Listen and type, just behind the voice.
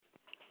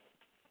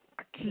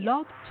here.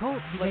 Blog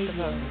Talk Split the Radio.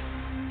 vote.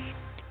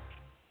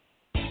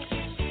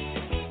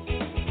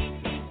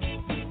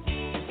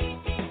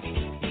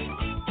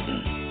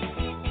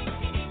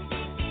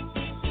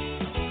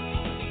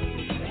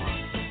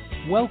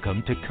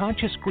 Welcome to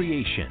Conscious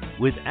Creation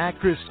with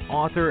actress,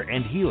 author,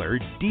 and healer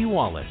Dee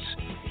Wallace.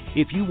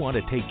 If you want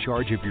to take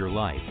charge of your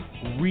life,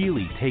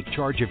 really take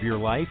charge of your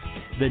life,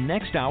 the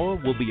next hour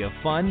will be a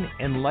fun,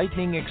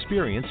 enlightening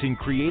experience in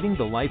creating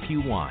the life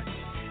you want.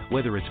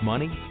 Whether it's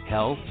money,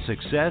 health,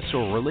 success,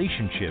 or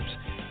relationships,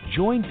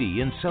 join Dee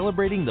in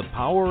celebrating the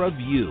power of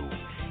you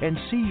and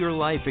see your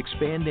life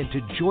expand into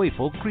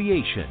joyful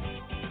creation.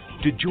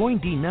 To join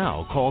Dee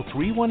now, call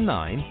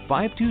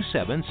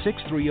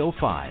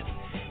 319-527-6305.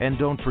 And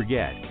don't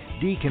forget,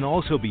 Dee can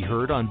also be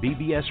heard on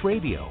BBS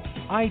Radio,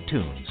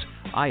 iTunes,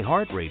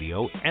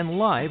 iHeartRadio, and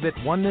live at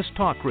Oneness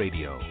Talk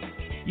Radio.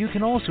 You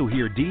can also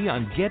hear Dee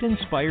on Get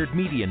Inspired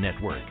Media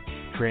Network,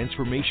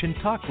 Transformation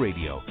Talk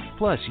Radio,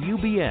 plus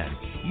UBN,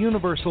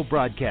 Universal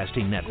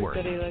Broadcasting Network.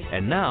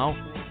 And now,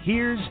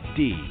 here's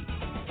Dee.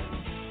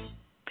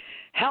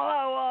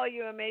 Hello, all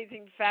you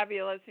amazing,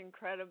 fabulous,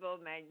 incredible,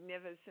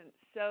 magnificent,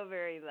 so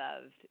very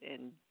loved,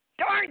 and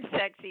darn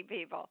sexy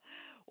people.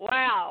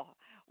 Wow.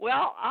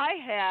 Well, I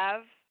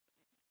have,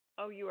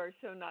 you are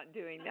so not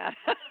doing that.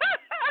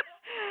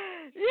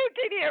 You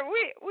can hear,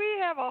 we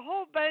have a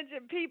whole bunch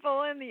of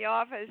people in the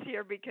office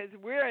here because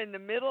we're in the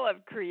middle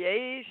of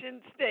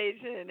Creation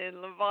Station,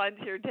 and Levon's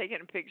here taking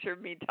a picture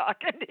of me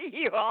talking to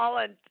you all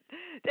and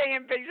taking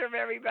a picture of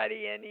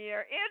everybody in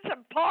here. It's a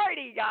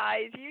party,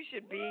 guys. You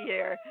should be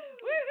here.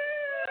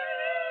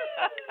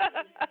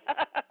 Woohoo!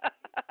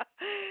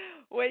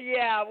 Well,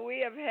 yeah,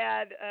 we have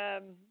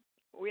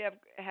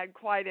had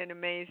quite an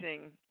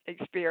amazing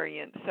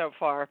experience so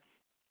far,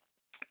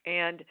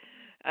 and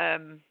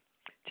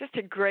just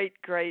a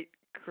great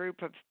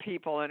group of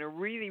people and a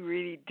really,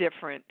 really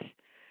different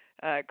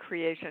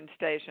Creation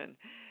Station.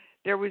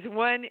 There was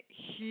one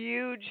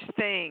huge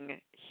thing,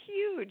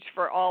 huge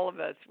for all of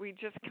us. We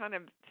just kind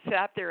of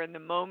sat there in the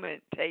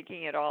moment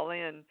taking it all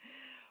in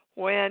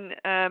when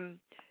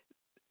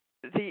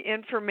the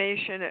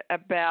information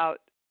about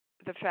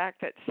the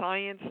fact that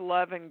science,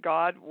 love, and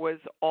God was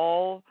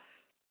all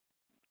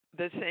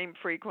the same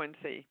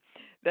frequency,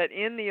 that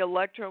in the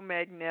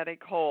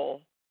electromagnetic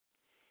whole,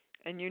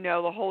 and you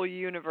know the whole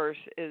universe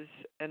is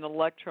an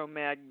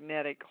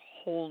electromagnetic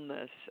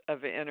wholeness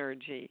of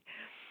energy,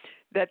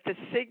 that the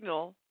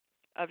signal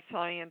of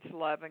science,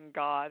 love, and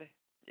God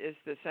is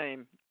the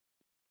same.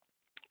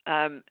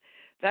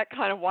 That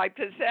kind of wiped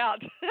us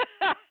out.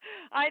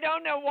 I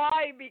don't know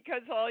why,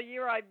 because all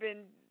year I've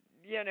been,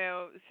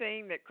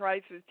 saying that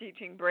Christ was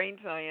teaching brain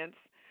science,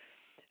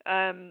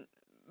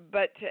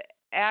 but to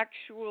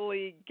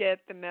actually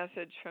get the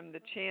message from the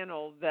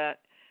channel that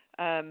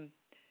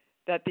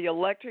the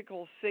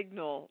electrical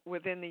signal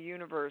within the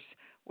universe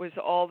was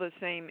all the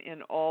same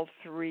in all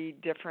three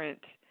different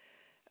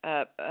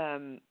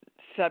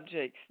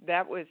subjects.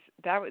 That was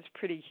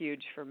pretty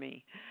huge for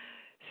me.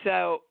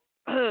 So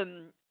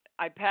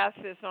I pass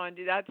this on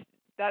to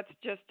that's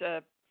just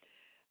a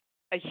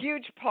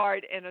huge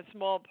part and a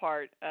small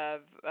part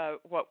of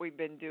what we've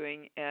been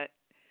doing at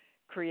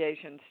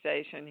Creation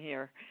Station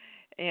here,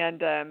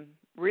 and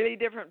really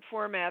different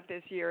format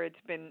this year. It's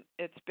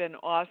been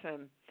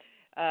awesome.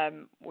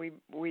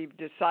 We've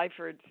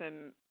deciphered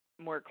some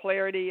more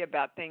clarity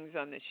about things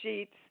on the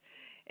sheets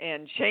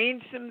and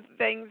changed some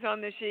things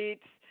on the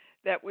sheets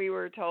that we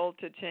were told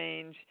to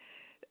change.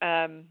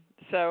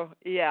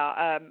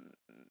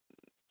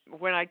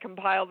 When I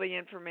compile the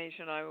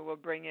information, I will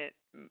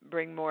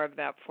bring more of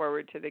that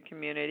forward to the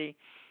community.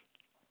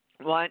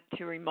 I want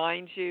to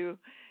remind you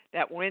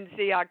that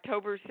Wednesday,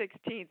 October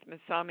 16th,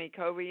 Masami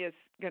Kobe is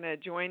going to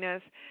join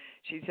us.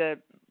 She's a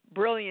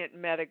brilliant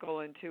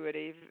medical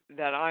intuitive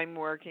that I'm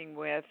working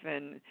with,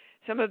 and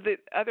some of the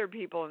other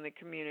people in the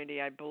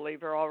community, I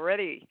believe, are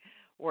already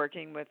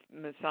working with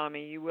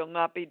Masami. You will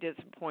not be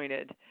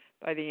disappointed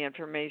by the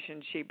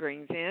information she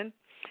brings in.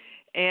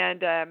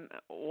 And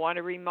want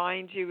to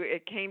remind you,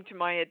 it came to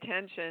my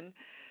attention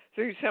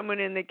through someone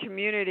in the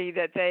community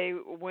that they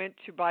went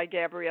to buy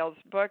Gabrielle's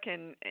book,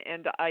 and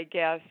I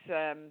guess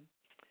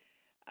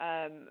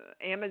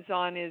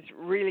Amazon is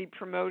really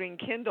promoting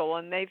Kindle,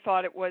 and they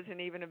thought it wasn't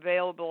even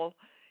available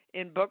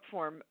in book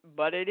form,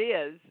 but it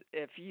is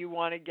if you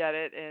want to get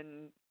it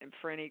and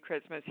for any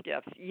Christmas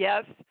gifts.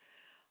 Yes,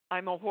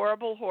 I'm a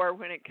horrible whore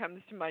when it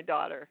comes to my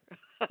daughter,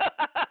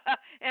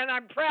 and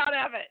I'm proud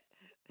of it.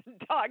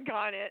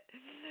 Doggone it.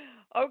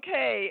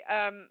 Okay,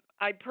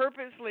 I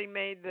purposely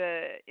made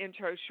the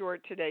intro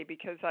short today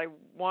because I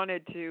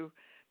wanted to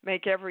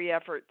make every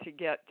effort to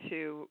get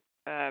to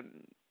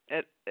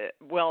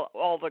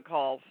all the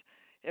calls,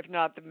 if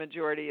not the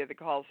majority of the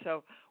calls.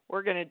 So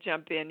we're going to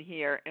jump in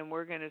here, and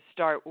we're going to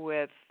start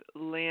with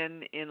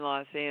Lynn in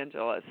Los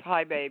Angeles.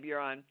 Hi, babe, you're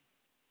on.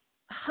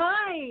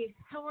 Hi,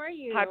 how are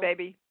you? Hi,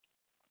 baby.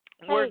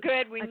 Hey, we're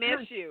good. We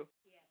miss you.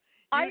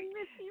 I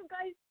miss you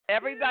guys.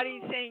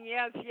 Everybody's saying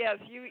yes.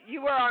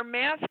 You were our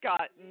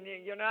mascot, and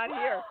you're not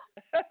here.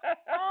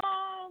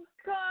 Oh,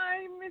 God,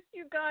 I miss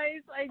you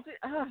guys.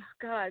 Oh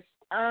gosh.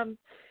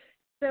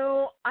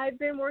 So I've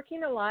been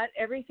working a lot.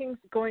 Everything's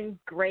going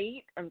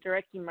great. I'm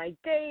directing my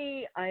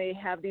day. I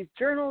have these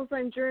journals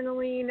I'm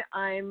journaling.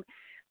 I'm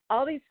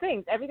all these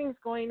things. Everything's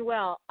going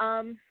well.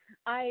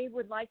 I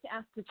would like to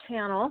ask the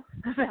channel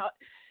about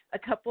a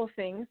couple of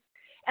things.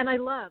 And I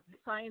love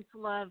science,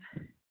 love,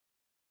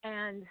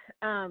 and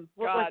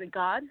what was it?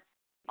 God.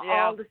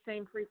 Yeah. All the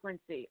same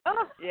frequency.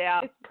 Oh,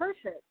 yeah. It's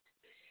perfect.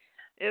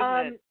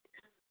 Isn't it?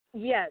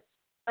 Yes.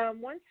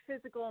 One's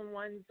physical and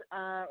one's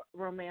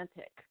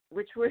romantic.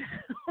 Which would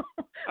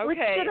which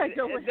should I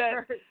go with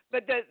first?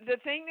 But the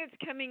thing that's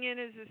coming in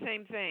is the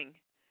same thing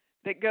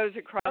that goes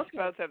across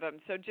both of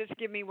them. So just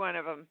give me one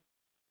of them.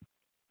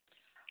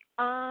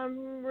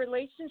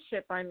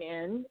 Relationship I'm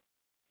in.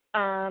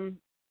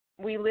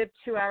 We live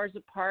 2 hours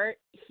apart.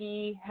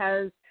 He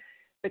has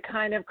the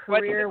kind of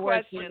career.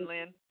 What's the question,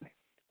 Lynn?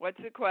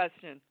 What's the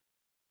question?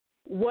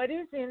 What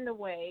is in the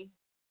way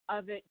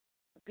of it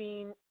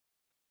being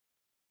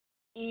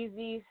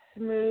easy,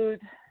 smooth,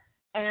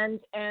 and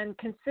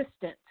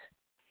consistent?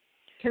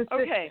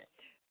 Okay.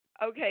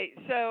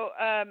 So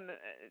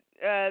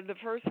the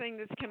first thing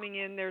that's coming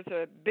in, there's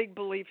a big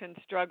belief in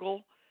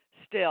struggle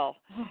still.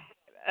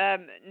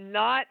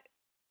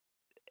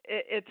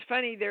 It's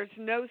funny, there's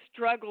no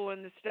struggle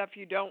in the stuff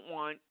you don't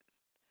want,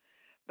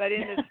 but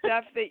in the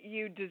stuff that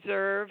you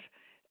deserve,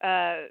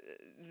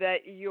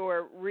 that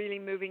you're really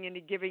moving into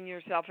giving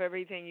yourself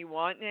everything you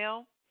want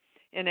now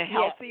in a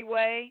healthy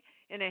way.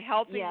 In a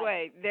healthy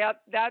way.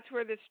 That's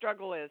where the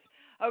struggle is.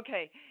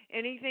 Okay,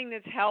 anything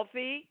that's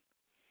healthy,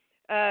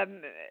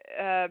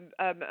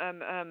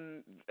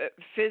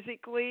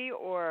 physically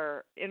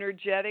or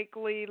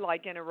energetically,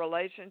 like in a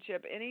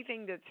relationship,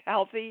 anything that's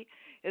healthy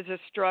is a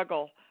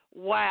struggle.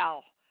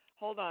 Wow.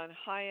 Hold on.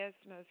 Highest,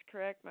 most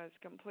correct, most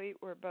complete.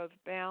 We're both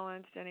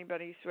balanced.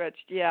 Anybody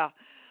switched? Yeah.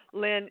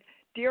 Lynn,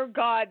 dear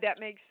God, that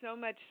makes so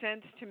much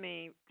sense to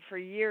me for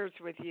years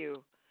with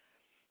you.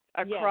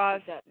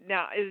 Across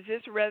now, is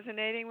this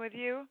resonating with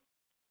you?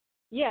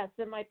 Yes,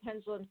 and my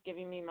pendulum's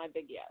giving me my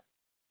big yes.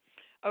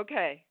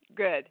 Okay,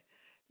 good.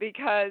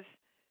 Because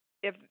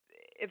if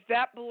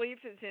that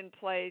belief is in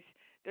place,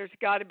 there's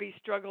got to be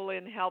struggle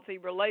in healthy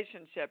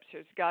relationships.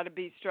 There's got to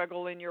be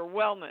struggle in your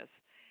wellness,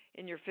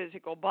 in your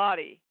physical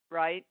body,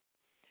 right?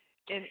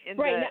 In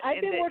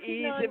the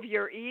ease of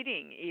your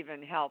eating,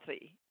 even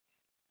healthy.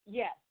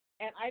 Yes,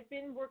 and I've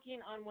been working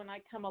on when I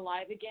come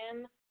alive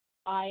again.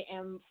 I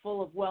am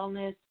full of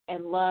wellness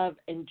and love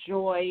and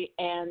joy,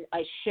 and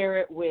I share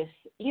it with,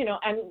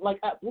 and like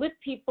uplift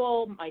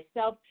people,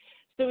 myself.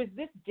 So is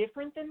this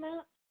different than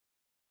that?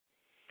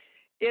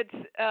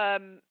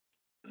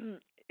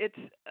 It's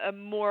a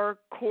more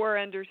core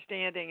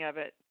understanding of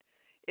it.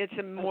 It's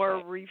a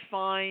more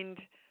refined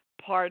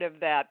part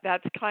of that.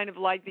 That's kind of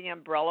like the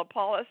umbrella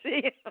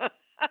policy.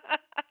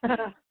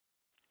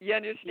 You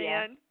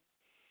understand?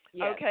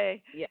 Yes.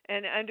 Okay. Yes.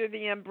 And under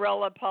the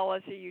umbrella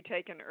policy, you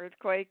take an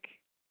earthquake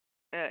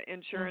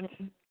insurance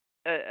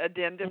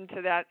addendum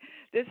to that.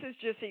 This is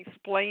just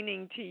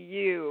explaining to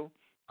you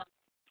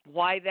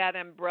why that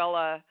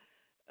umbrella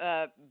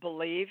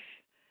belief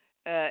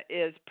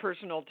is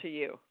personal to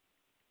you.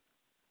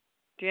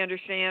 Do you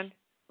understand?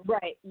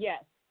 Right.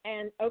 Yes.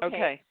 And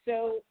okay.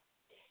 So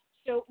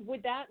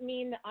would that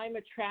mean that I'm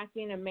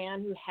attracting a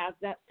man who has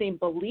that same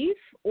belief,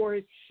 or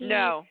is he?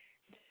 No.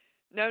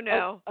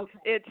 Oh, okay.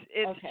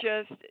 It's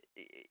just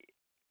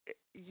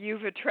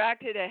you've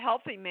attracted a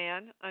healthy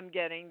man, I'm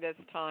getting this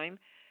time.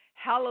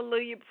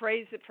 Hallelujah,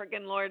 praise the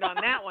freaking Lord on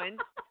that one.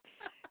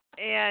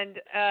 And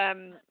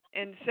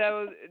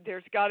so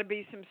there's got to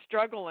be some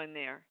struggle in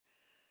there.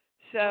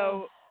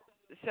 So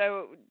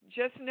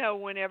just know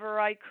whenever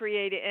I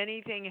create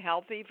anything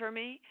healthy for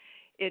me,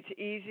 it's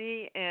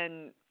easy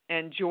and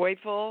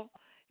joyful,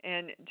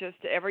 and just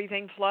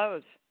everything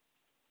flows.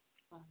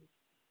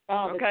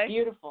 Oh, that's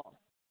beautiful.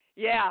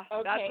 Yeah,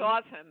 that's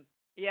awesome.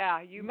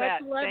 Yeah, you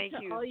bet. Much love Thank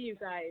to you. all you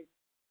guys.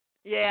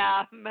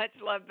 Yeah, much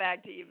love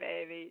back to you,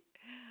 baby.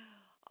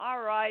 All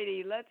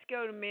righty, let's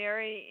go to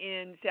Mary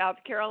in South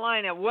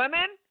Carolina.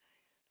 Woman?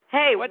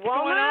 Hey, what's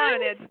going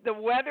on? Is the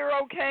weather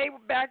okay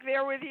back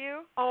there with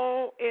you?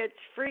 Oh, it's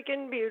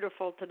freaking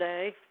beautiful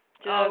today.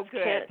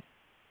 Good.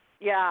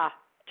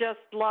 Just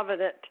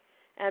loving it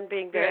and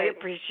being very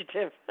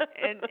appreciative.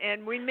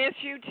 and we miss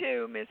you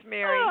too, Miss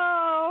Mary.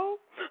 Oh,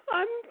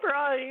 I'm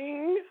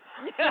crying.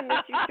 I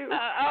miss you too.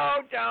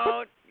 Oh,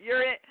 don't.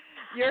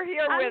 You're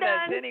here I'm with done.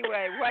 us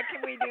anyway. What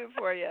can we do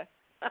for you?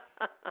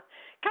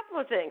 Couple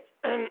of things.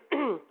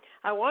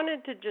 I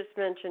wanted to just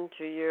mention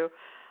to you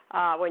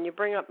when you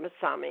bring up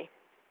Masami.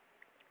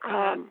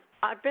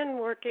 I've been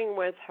working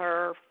with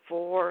her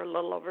for a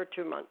little over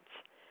 2 months.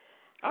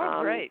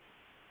 Oh, great.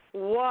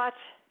 What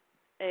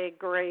a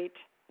great,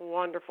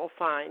 wonderful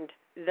find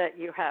that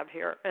you have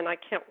here, and I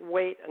can't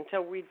wait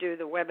until we do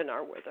the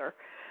webinar with her.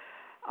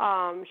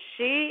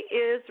 She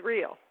is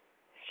real.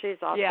 She's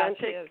authentic. Yeah,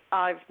 she is.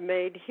 I've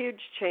made huge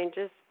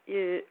changes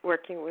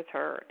working with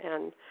her,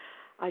 and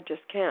I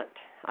just can't.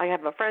 I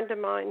have a friend of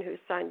mine who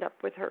signed up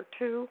with her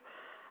too,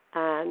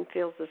 and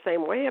feels the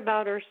same way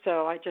about her,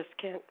 so I just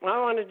can't. I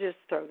want to just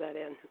throw that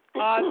in.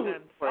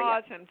 Awesome.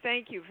 Awesome.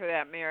 Thank you for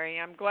that, Mary.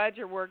 I'm glad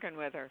you're working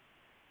with her.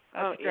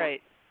 That's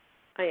great.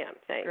 Yeah. I am.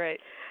 Thanks. Great.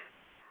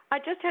 I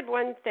just had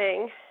one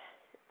thing.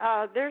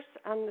 There's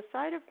on the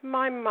side of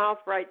my mouth,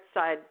 right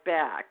side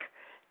back,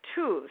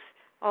 tooth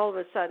all of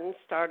a sudden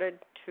started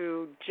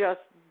to just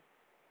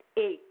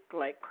ache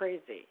like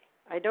crazy.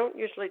 I don't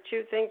usually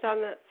chew things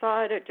on that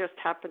side. It just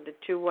happened to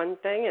chew one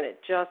thing, and it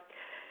just,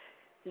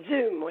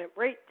 zoom, went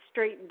right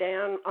straight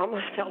down,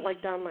 almost felt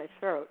like down my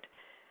throat.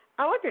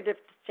 I wondered if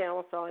the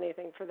channel saw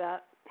anything for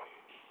that.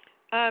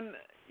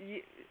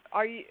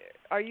 Are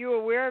you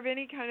aware of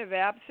any kind of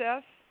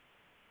abscess?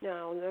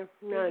 No,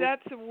 none.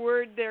 That's the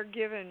word they're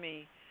giving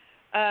me.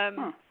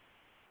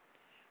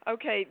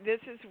 Okay, this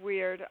is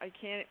weird. I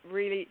can't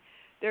really.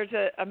 There's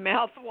a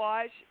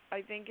mouthwash.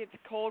 I think it's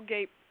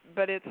Colgate,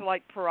 but it's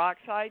like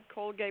peroxide,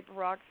 Colgate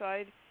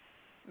peroxide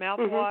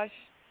mouthwash.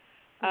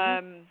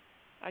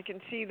 I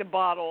can see the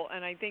bottle,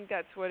 and I think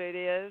that's what it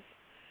is.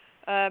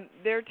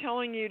 They're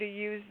telling you to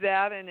use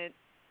that, and it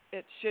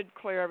should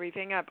clear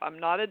everything up. I'm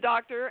not a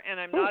doctor, and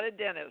I'm not a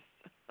dentist.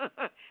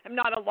 I'm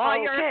not a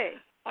lawyer. Okay.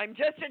 I'm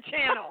just a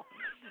channel.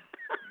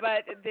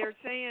 But they're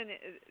saying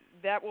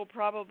that will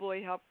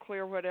probably help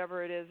clear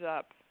whatever it is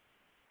up.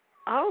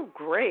 Oh,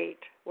 great.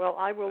 Well,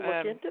 I will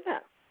look into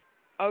that.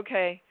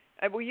 Okay.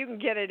 Well, you can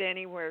get it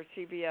anywhere,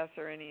 CVS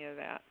or any of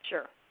that.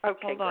 Sure. Okay,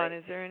 Hold on. great.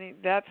 Is there any?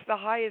 That's the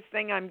highest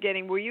thing I'm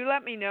getting. Will you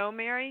let me know,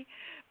 Mary?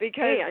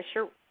 Because hey, I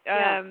sure.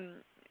 Yeah.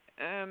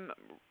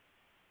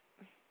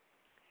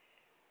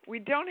 We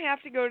don't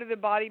have to go to the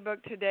Body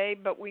Book today,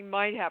 but we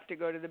might have to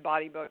go to the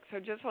Body Book. So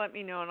just let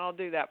me know, and I'll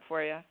do that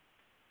for you.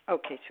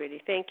 Okay,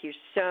 sweetie. Thank you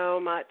so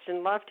much,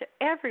 and love to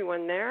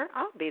everyone there.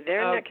 I'll be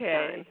there next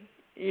time.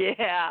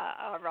 Yeah.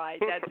 All right.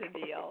 That's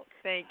a deal.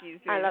 Thank you,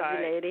 sweetheart. I love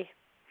you, lady.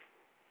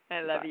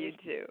 I love you,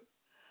 too.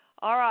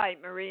 All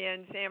right, Maria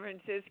in San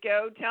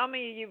Francisco. Tell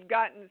me you've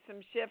gotten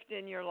some shift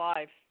in your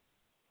life.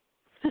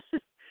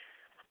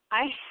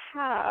 I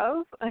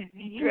have. I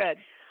mean,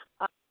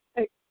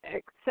 good.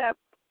 Except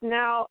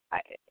now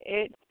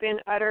it's been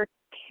utter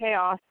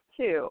chaos,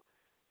 too.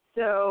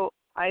 So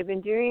I've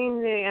been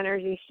doing the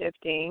energy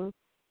shifting,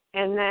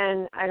 and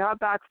then I got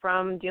back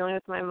from dealing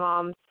with my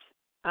mom's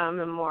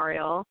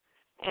memorial,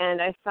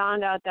 and I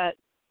found out that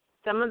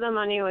some of the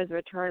money was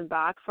returned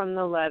back from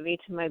the levy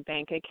to my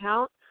bank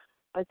account,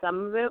 but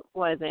some of it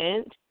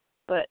wasn't.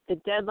 But the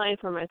deadline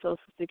for my Social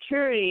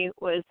Security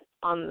was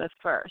on the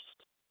 1st,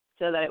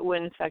 so that it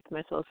wouldn't affect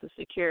my Social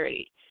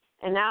Security.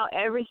 And now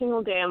every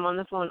single day I'm on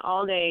the phone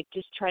all day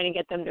just trying to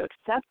get them to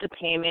accept the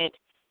payment,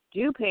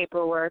 do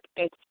paperwork.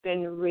 It's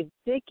been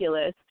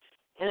ridiculous.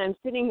 And I'm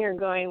sitting here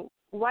going,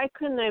 why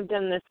couldn't I have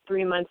done this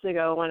 3 months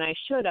ago when I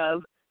should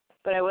have,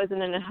 but I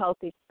wasn't in a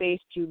healthy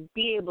space to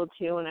be able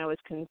to, and I was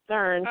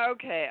concerned.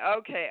 Okay.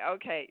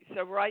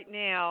 So right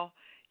now,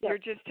 you're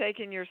just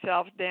taking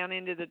yourself down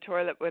into the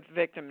toilet with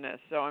victimness.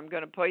 So I'm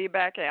going to pull you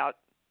back out.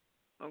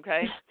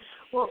 Okay?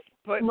 Well,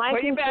 put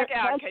you back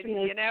out because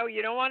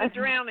you don't want to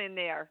drown in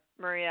there,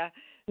 Maria.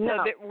 So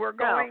no, that we're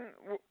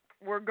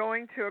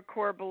going to a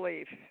core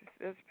belief.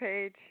 This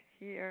page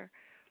here,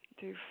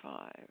 do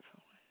 5.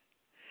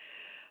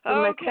 So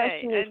my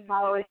question is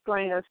how it's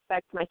going to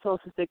affect my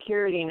Social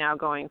Security now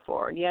going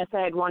forward. Yes,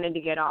 I had wanted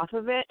to get off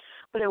of it,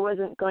 but it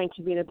wasn't going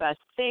to be the best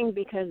thing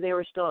because they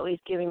were still at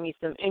least giving me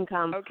some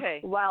income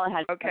while I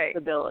had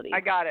flexibility. I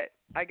got it.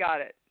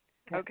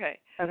 Okay.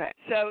 Okay.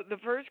 So the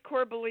first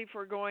core belief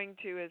we're going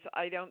to is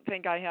I don't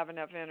think I have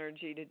enough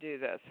energy to do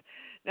this.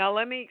 Now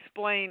let me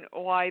explain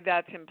why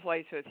that's in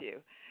place with you.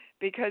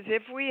 Because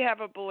if we have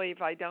a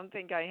belief, I don't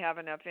think I have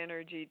enough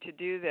energy to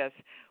do this,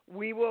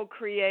 we will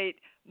create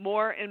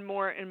more and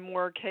more and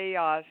more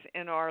chaos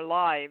in our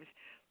lives,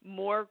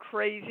 more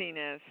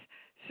craziness,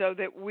 so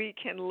that we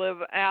can live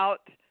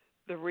out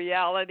the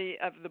reality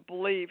of the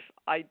belief,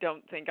 I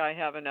don't think I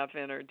have enough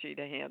energy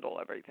to handle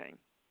everything.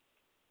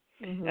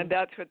 Mm-hmm. And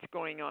that's what's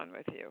going on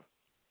with you.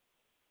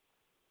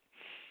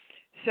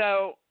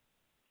 So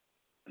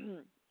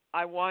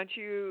I want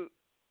you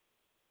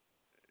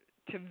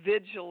to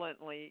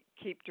vigilantly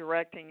keep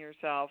directing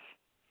yourself.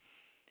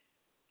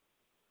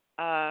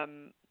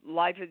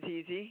 Life is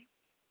easy.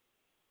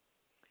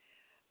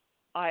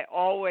 I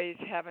always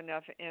have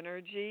enough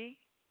energy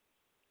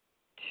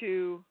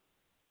to,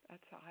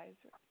 that's the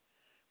highest word,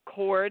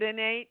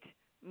 coordinate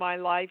my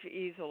life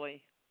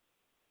easily.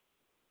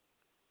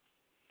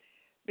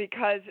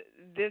 Because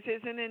this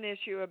isn't an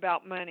issue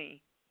about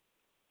money.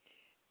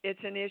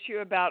 It's an issue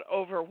about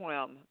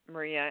overwhelm,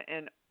 Maria.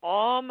 And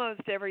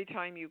almost every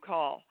time you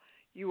call,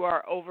 you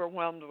are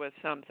overwhelmed with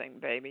something,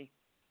 baby.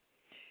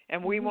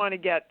 And we want to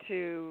get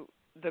to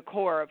the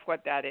core of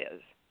what that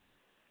is.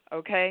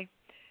 Okay?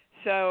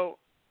 So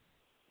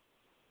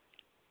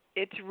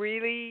it's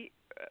really,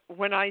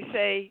 when I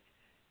say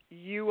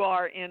you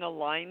are in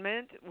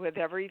alignment with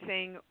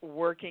everything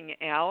working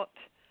out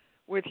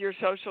with your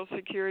Social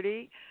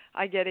Security,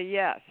 I get a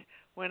yes.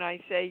 When I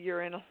say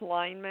you're in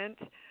alignment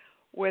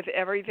with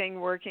everything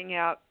working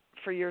out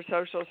for your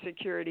Social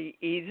Security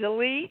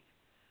easily,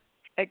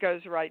 it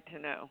goes right to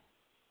no.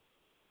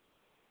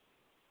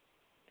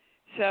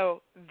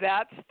 So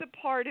that's the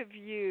part of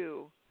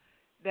you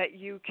that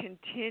you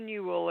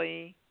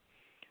continually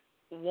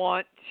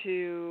want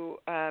to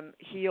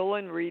heal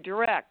and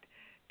redirect,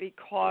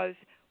 because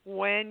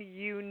when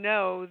you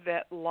know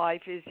that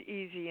life is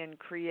easy and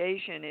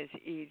creation is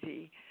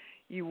easy,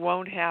 you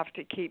won't have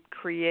to keep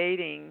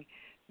creating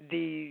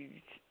these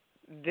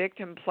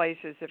victim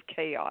places of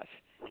chaos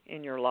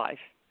in your life.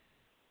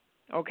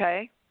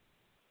 Okay?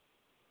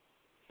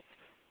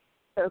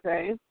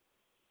 Okay.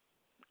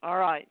 All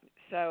right.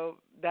 So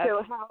that's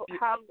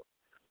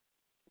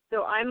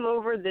so I'm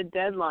over the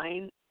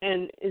deadline,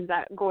 and is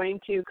that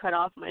going to cut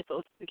off my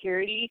Social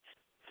Security,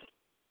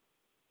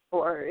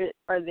 or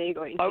are they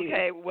going to?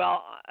 Okay,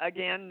 well,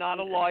 again, not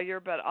a lawyer,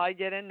 but I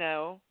get to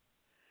know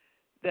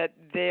that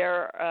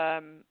there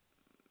are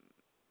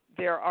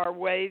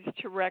ways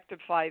to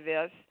rectify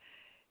this,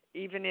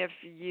 even if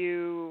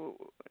you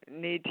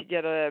need to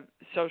get a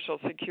Social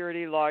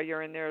Security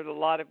lawyer, and there's a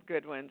lot of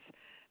good ones.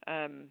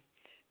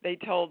 They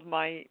told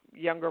my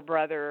younger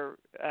brother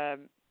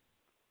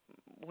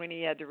when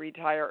he had to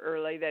retire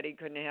early that he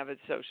couldn't have his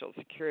Social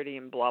Security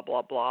and blah,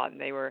 blah, blah, and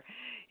they were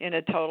in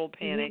a total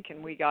panic,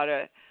 and we got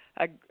a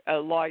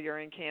lawyer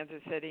in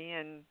Kansas City,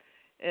 and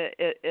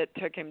it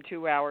took him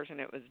 2 hours, and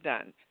it was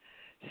done.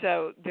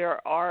 So there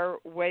are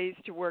ways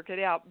to work it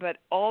out, but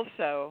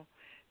also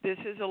this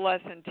is a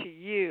lesson to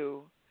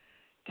you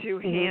to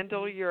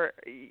handle your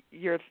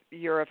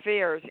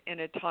affairs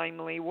in a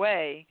timely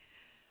way.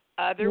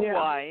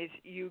 Otherwise,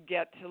 you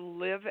get to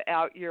live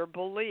out your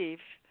belief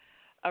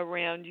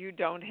around you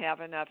don't have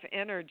enough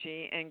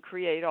energy and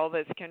create all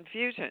this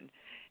confusion.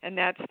 And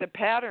that's the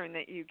pattern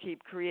that you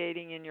keep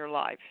creating in your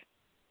life.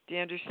 Do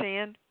you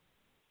understand?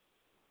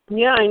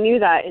 Yeah, I knew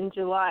that in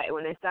July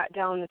when I sat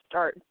down to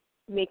start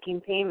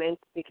making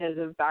payments because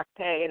of back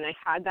pay, and I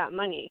had that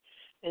money.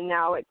 And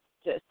now it's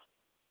just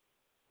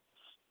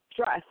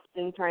stressed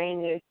and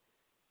trying to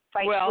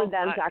fight for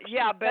them to actually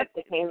accept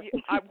the payment.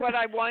 What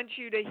I want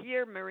you to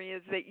hear, Marie,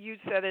 is that you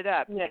set it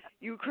up. Yeah.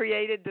 You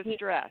created the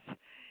stress.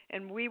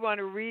 And we want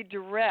to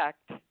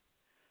redirect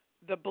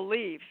the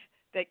belief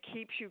that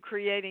keeps you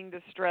creating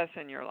the stress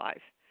in your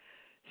life.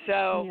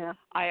 So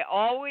I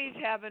always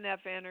have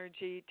enough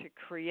energy to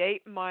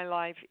create my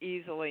life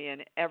easily,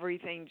 and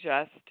everything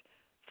just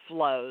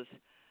flows.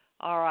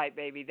 All right,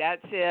 baby,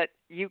 that's it.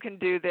 You can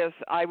do this.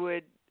 I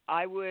would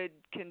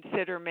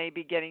consider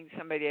maybe getting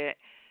somebody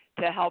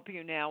to help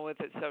you now with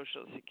the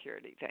Social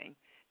Security thing.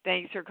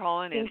 Thanks for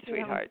calling in,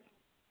 sweetheart.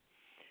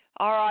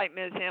 All right,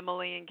 Miss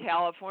Emily in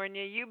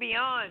California, you be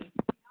on.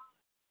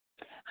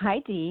 Hi,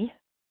 Dee.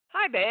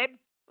 Hi, babe.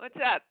 What's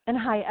up? And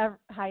hi,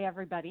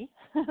 everybody.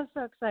 So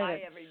excited.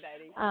 Hi,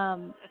 everybody.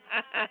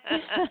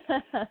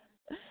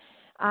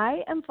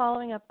 I am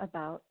following up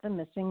about the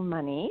missing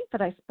money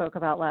that I spoke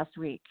about last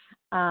week.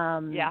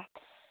 Yeah.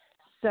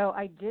 So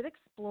I did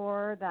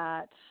explore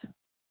that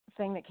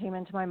thing that came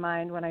into my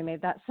mind when I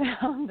made that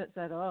sound that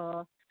said,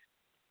 oh,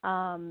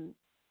 and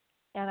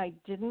I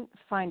didn't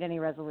find any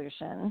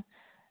resolution.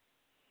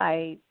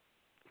 I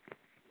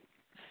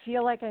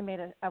feel like I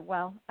made a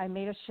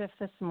shift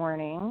this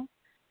morning,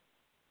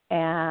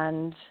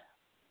 and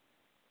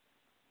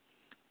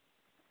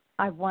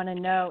I want to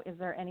know, is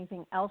there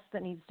anything else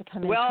that needs to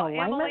come into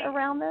alignment Emily,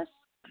 around this?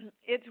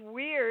 It's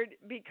weird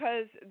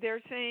because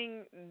they're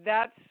saying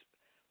that's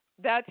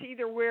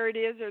either where it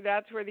is or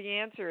that's where the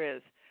answer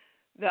is,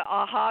 the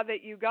aha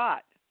that you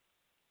got.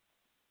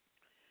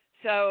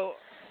 So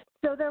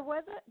there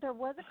was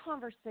a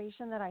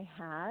conversation that I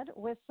had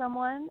with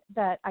someone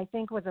that I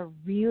think was a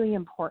really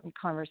important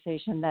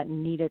conversation that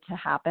needed to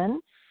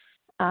happen,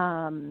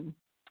 and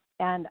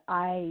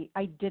I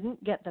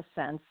didn't get the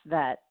sense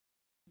that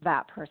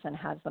person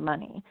has the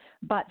money,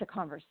 but the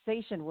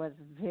conversation was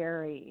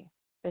very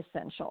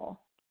essential.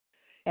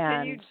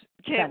 And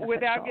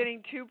without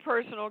getting too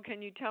personal,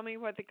 can you tell me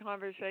what the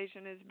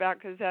conversation is about?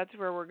 Because that's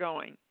where we're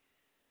going.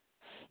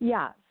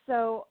 Yeah.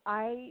 So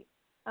I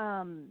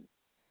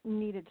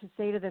needed to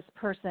say to this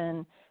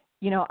person,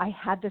 I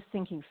had this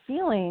sinking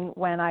feeling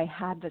when I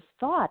had this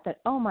thought that,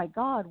 oh my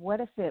God,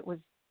 what if it was,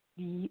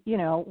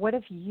 what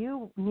if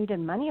you needed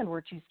money and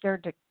were too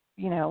scared to,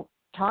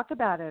 talk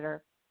about it,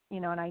 or,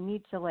 and I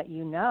need to let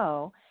you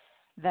know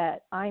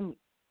that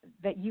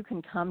that you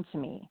can come to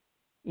me,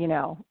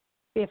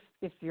 if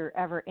you're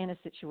ever in a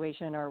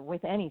situation or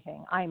with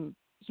anything, I'm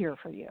here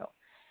for you.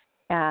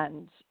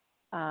 And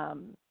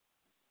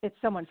it's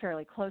someone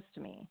fairly close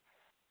to me.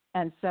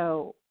 And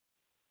so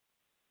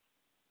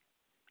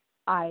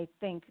I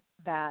think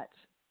that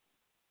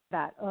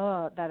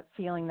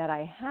feeling that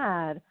I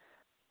had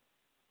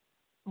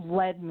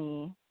led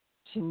me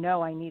to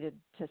know I needed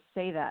to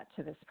say that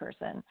to this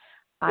person.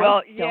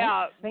 Well,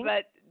 yeah,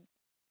 but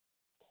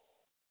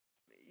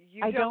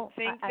you don't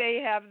think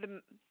they have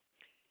the.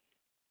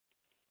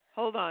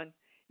 Hold on.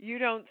 You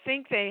don't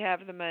think they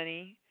have the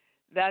money.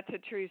 That's a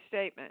true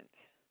statement.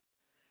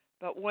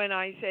 But when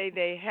I say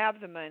they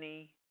have the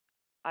money,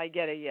 I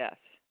get a yes.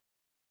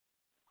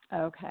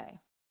 Okay.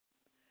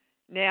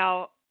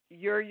 Now,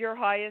 you're your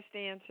highest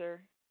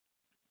answer.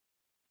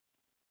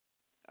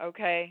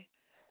 Okay.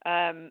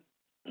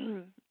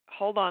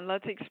 Hold on.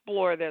 Let's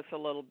explore this a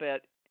little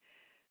bit.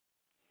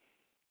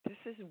 This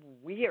is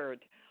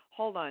weird.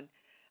 Hold on.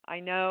 I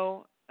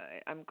know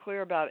I'm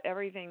clear about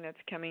everything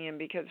that's coming in,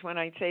 because when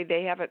I say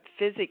they have it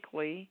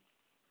physically,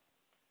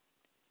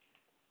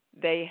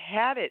 they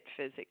had it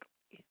physically.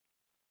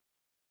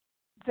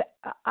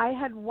 I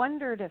had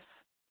wondered if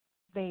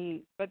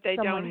they... But they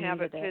don't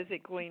have it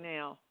physically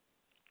now.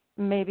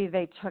 Maybe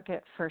they took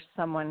it for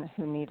someone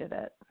who needed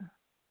it.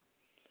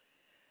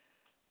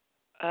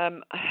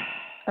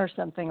 Or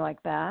something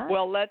like that.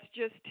 Well, let's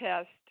just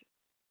test.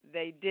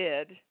 They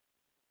did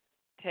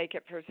take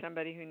it for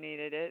somebody who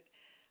needed it.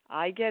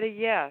 I get a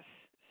yes,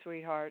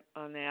 sweetheart,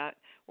 on that.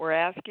 We're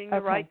asking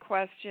the right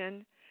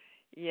question.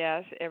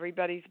 Yes,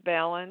 everybody's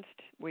balanced.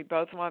 We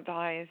both want the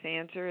highest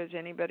answer. Has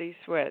anybody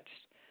switched?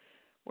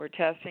 We're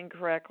testing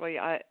correctly.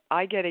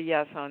 I get a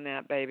yes on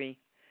that, baby.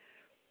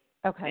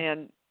 Okay.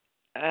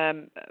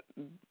 And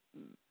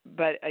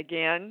but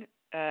again,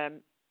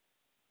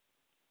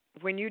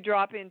 when you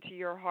drop into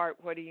your heart,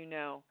 what do you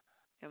know,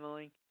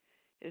 Emily?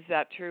 Is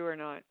that true or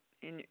not?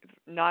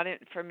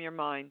 From your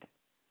mind.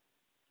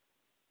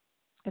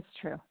 It's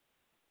true.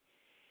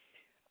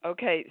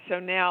 Okay, so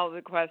now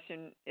the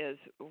question is,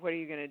 what are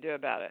you going to do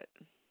about it?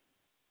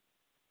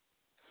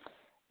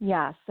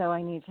 Yeah, so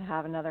I need to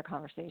have another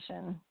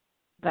conversation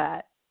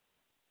that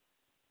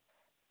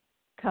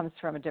comes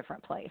from a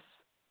different place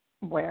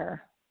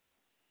where...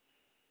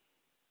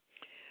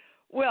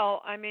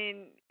 Well, I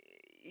mean,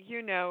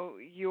 you know,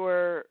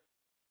 you're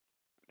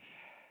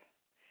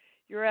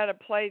at a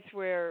place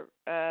where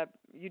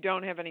you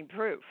don't have any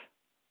proof,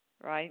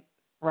 right?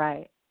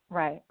 Right.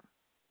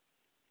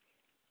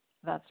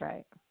 That's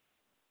right.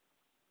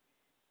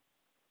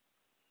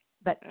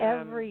 But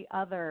every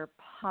other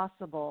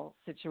possible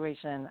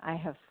situation I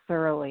have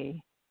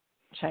thoroughly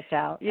checked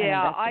out.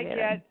 Yeah, and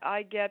investigated.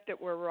 I get that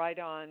we're right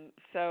on.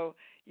 So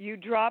you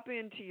drop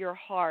into your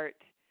heart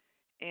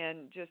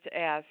and just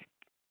ask,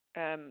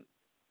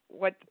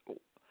 what,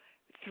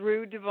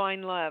 through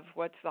divine love,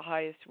 what's the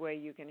highest way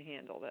you can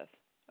handle this?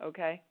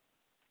 Okay?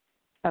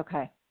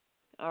 Okay.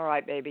 All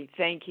right, baby.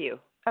 Thank you.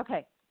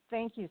 Okay.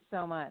 Thank you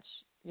so much.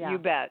 Yeah. You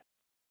bet.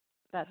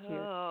 That's huge.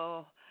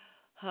 Oh,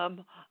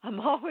 I'm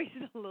always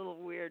a little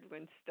weird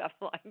when stuff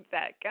like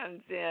that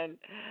comes in.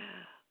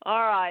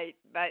 All right,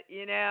 but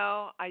you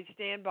know, I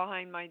stand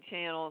behind my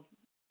channel.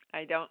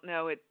 I don't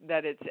know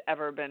that it's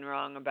ever been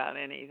wrong about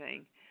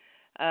anything.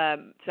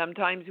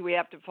 Sometimes we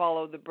have to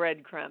follow the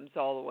breadcrumbs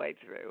all the way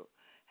through.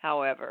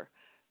 However,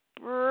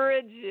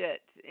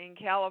 Bridget in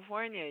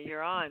California,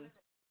 you're on.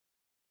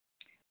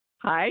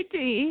 Hi,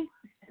 Dee.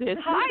 This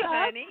Hi, is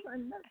honey.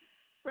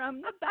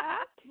 From the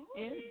back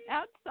and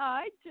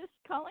outside, just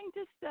calling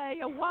to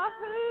say a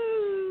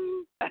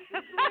wahoo.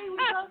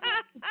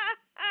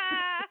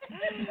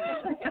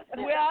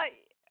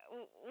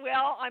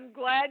 Well, I'm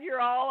glad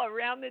you're all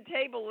around the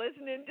table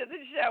listening to the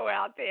show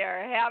out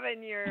there,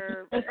 having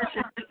your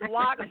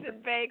lox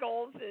and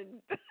bagels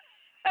and.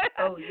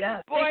 Oh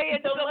yeah. Boy,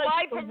 it's the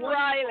life of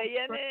Riley,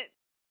 isn't it?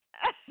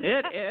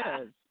 It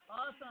is.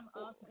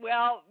 Awesome.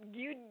 Well,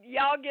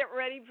 y'all get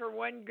ready for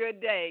one good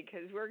day,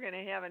 because we're going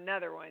to have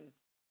another one.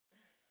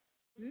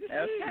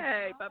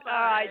 Okay, bye-bye.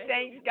 All right,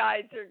 thanks,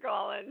 guys, for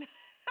calling.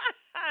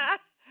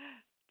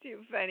 Too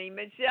funny.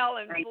 Michelle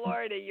in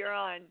Florida, you're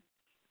on.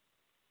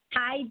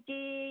 Hi,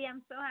 Dee.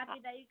 I'm so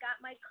happy that you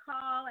got my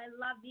call. I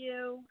love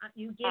you.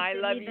 You gifted I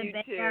love me you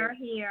the bear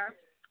too. here.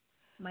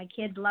 My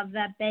kids love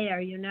that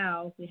bear, you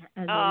know.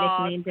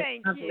 Oh,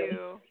 thank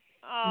you.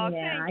 Oh,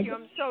 yeah, thank you.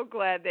 I'm so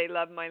glad they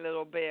love my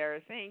little bear.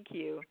 Thank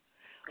you.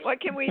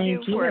 What can we do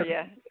Thank you. for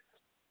you?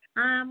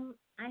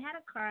 I had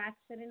a car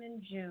accident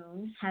in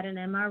June, had an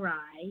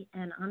MRI,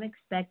 and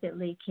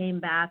unexpectedly came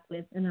back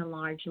with an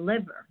enlarged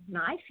liver.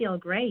 Now, I feel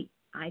great.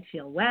 I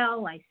feel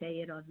well. I say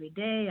it every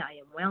day. I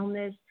am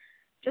wellness.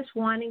 Just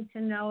wanting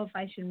to know if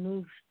I should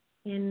move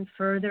in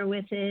further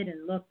with it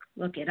and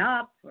look it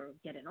up or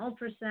get an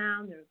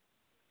ultrasound, or if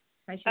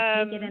I should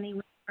take it any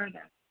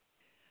further.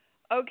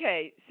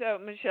 Okay, so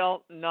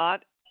Michelle,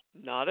 not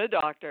a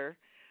doctor.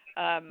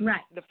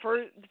 Right. The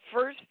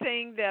first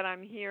thing that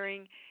I'm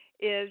hearing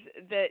is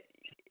that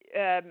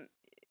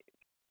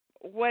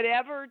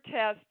whatever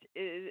test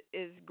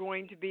is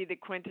going to be the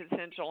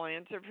quintessential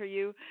answer for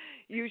you,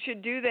 you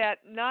should do that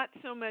not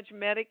so much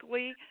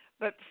medically,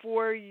 but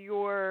for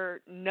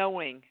your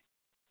knowing.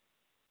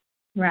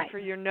 Right. For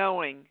your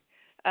knowing.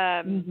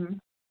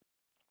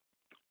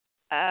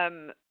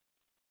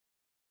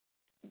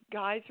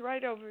 Guys,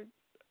 right over.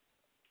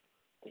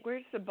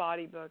 Where's the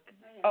body book?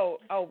 Oh,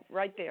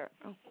 right there.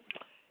 Oh,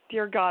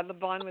 dear God,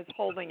 LaVon was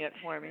holding it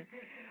for me.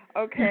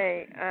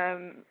 Okay,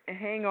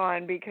 hang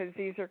on, because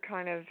these are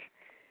kind of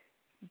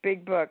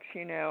big books,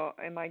 you know.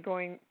 Am I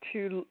going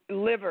to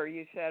liver,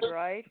 you said,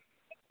 right?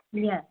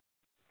 Yes.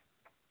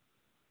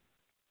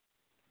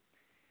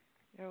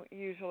 I don't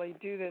usually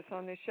do this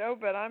on the show,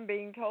 but I'm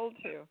being told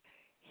to.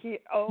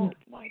 Oh,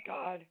 my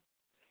God.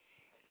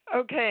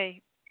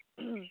 Okay.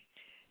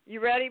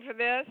 You ready for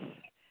this?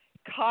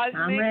 I'm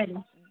Cosmic ready.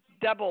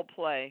 double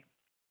play.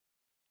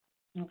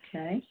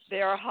 Okay.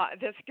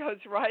 This goes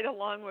right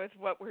along with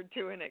what we're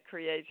doing at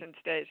Creation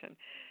Station.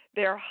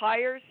 Their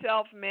higher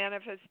self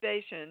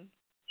manifestation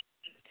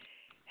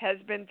has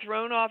been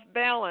thrown off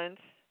balance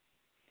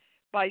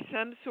by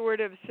some sort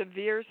of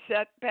severe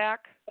setback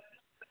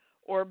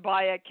or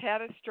by a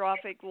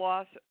catastrophic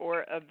loss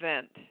or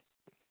event.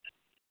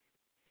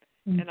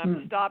 Mm-hmm. And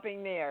I'm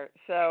stopping there.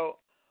 So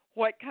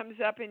what comes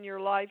up in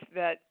your life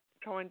that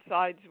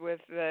coincides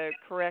with the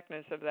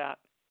correctness of that?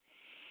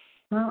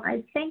 Well,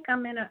 I think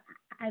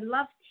I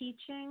love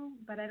teaching,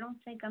 but I don't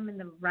think I'm in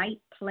the right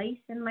place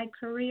in my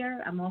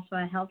career. I'm also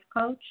a health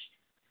coach,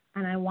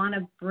 and I want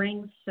to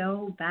bring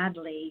so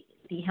badly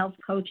the health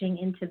coaching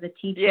into the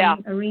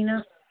teaching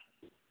arena.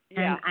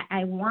 Yeah. And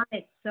I want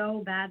it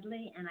so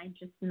badly, and I'm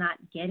just not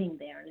getting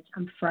there.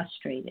 I'm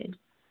frustrated.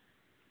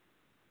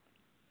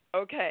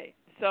 Okay,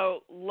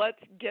 so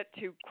let's get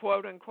to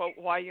quote unquote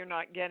why you're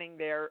not getting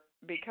there,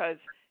 because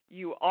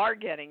you are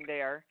getting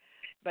there,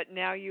 but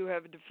now you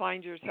have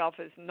defined yourself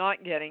as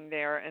not getting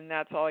there, and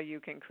that's all you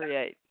can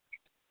create.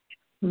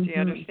 Mm-hmm. Do you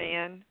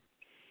understand?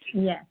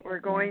 Yes. We're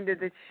going to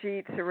the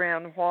sheets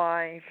around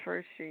why.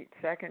 First sheet,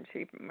 second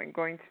sheet. I'm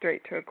going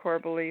straight to a core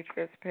belief.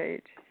 This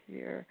page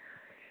here.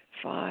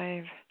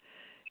 5,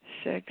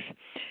 6.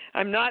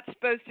 I'm not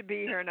supposed to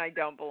be here, and I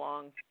don't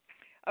belong.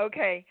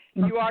 Okay,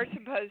 you are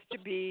supposed to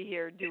be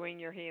here doing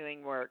your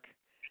healing work.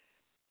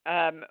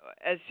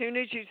 As soon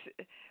as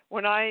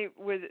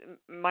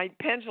my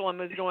pendulum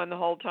was going the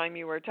whole time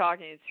you were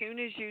talking. As soon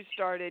as you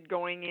started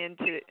going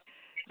into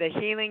the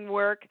healing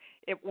work,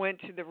 it went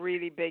to the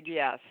really big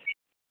yes.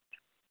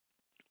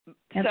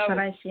 That's what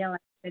I feel I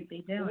should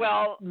be doing.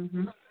 Well,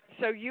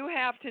 so you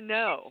have to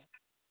know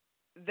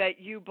that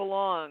you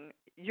belong.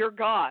 You're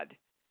God,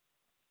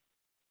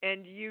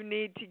 and you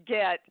need to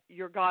get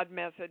your God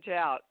message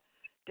out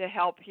to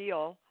help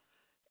heal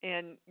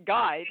and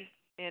guide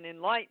and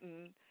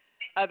enlighten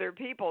other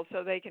people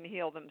so they can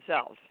heal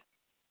themselves.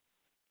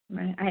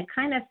 Right. I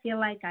kind of feel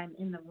like I'm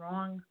in the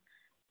wrong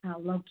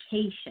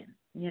location.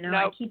 You know, No,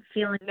 I keep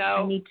feeling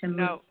I need to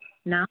move.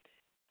 No,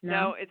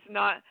 it's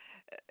not.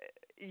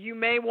 You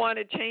may want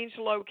to change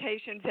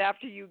locations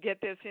after you get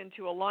this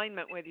into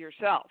alignment with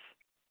yourself.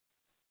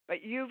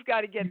 But you've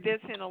got to get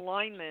this in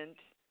alignment.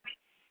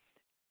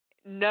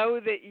 Know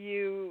that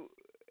you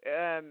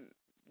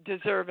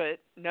deserve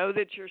it. Know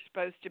that you're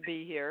supposed to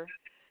be here.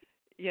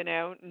 You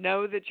know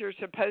that you're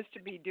supposed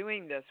to be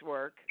doing this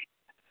work.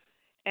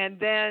 And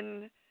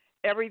then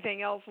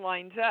everything else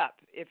lines up.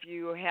 If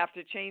you have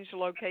to change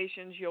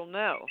locations, you'll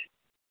know.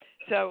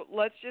 So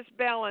let's just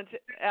balance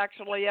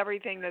actually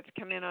everything that's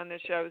come in on the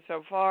show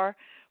so far.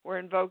 We're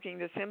invoking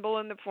the symbol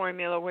and the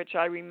formula, which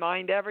I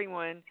remind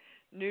everyone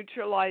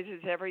neutralizes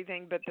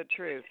everything but the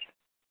truth.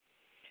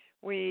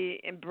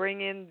 We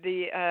bring in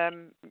the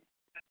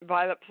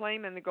violet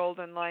flame and the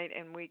golden light,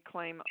 and we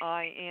claim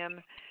I am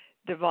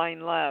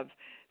divine love.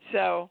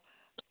 So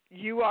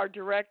you are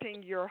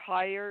directing your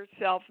higher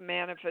self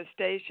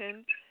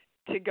manifestation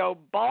to go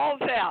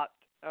balls out,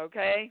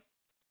 okay,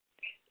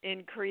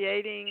 in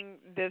creating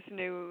this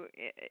new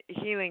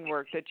healing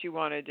work that you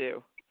want to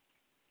do.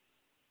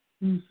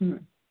 Mm-hmm.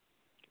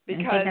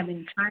 Because I think I've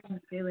been trying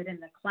to do it in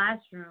the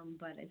classroom,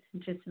 but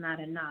it's just not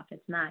enough.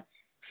 It's not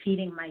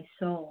feeding my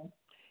soul.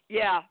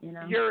 Yeah, you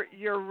know?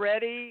 You're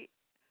ready,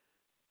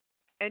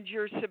 and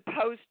you're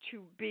supposed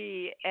to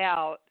be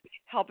out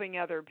helping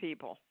other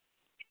people.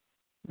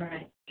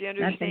 Right. Do you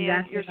understand?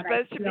 Exactly you're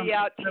supposed to be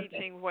out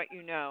teaching what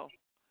you know.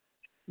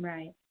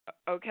 Right.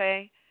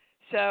 Okay?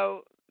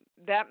 So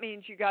that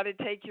means you got to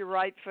take your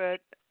right foot,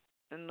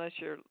 unless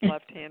you're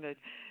left-handed,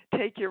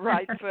 take your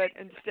right foot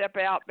and step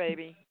out,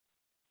 baby.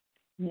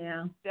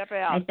 Yeah. Step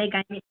out. I think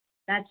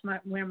that's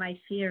where my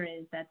fear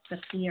is. That's the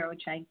fear,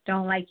 which I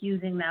don't like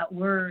using that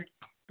word,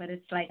 but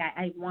it's like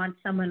I want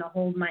someone to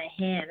hold my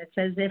hand. It's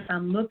as if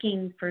I'm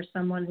looking for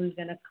someone who's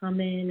going to come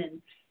in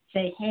and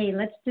say, hey,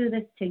 let's do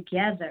this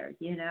together,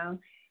 you know?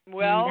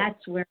 Well, and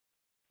that's where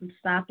I'm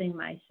stopping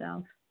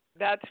myself.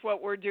 That's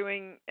what we're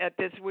doing at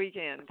this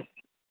weekend.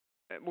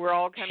 We're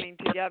all coming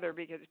together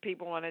because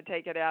people want to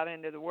take it out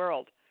into the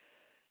world,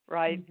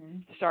 right?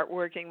 Mm-hmm. Start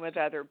working with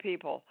other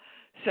people.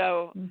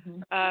 So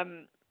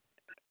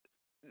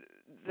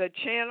the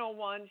channel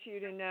wants you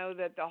to know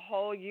that the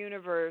whole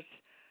universe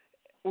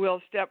will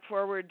step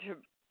forward to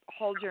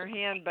hold your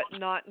hand, but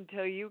not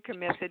until you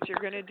commit that you're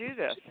going to do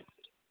this.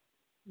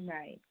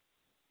 Right.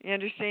 You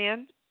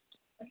understand?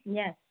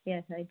 Yes,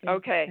 I do.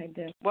 Okay. I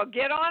do. Well,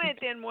 get on it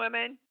then,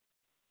 women.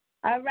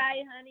 All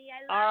right, honey.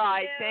 I love you. All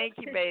right. Thank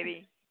you,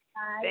 baby.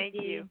 Thank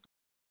you.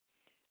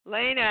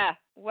 Lena,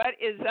 what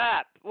is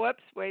up?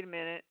 Whoops, wait a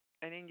minute.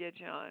 I didn't get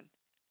you on.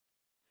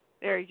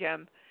 There you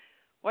come.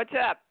 What's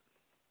up?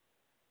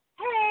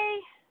 Hey.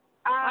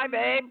 Hi,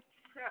 babe.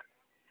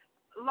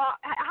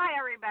 Hi,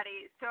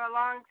 everybody. So, a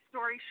long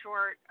story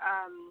short,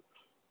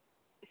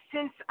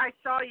 since I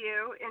saw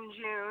you in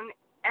June,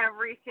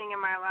 everything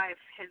in my life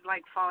has,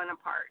 fallen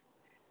apart.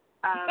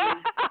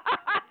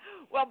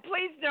 Well,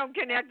 please don't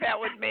connect that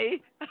with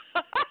me.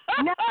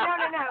 No.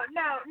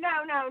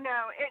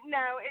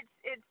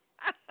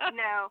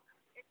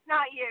 It's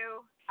not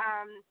you.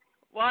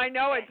 Well, I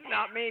know it's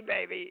not me,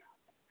 baby.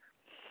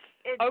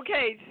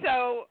 Okay,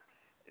 so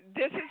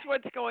this is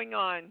what's going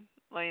on,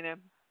 Lena.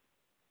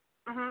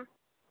 Mhm.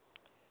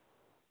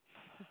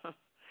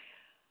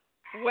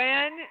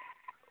 When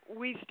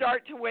we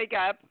start to wake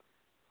up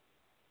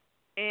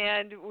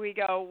and we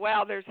go,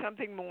 wow, there's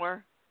something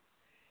more,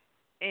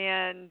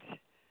 and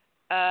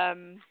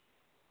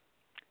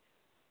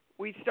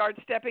we start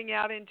stepping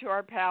out into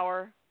our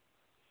power,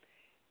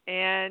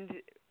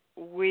 and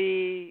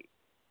we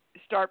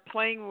start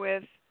playing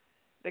with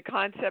the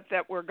concept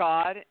that we're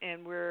God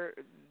and we're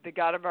the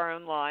God of our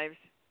own lives.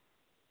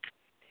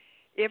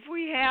 If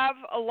we have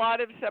a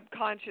lot of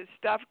subconscious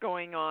stuff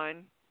going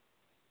on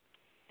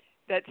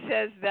that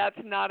says that's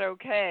not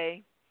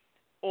okay,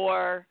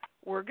 or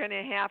we're going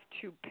to have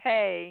to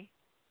pay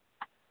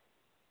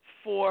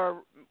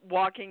for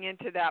walking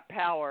into that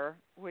power,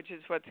 which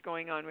is what's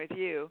going on with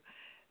you,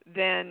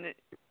 then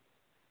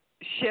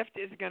shift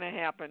is going to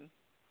happen.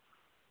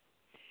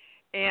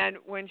 And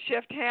when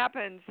shift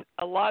happens,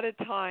 a lot of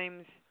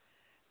times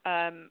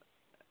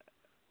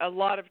a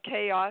lot of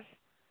chaos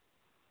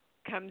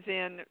comes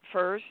in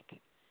first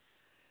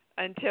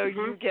until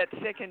you get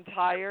sick and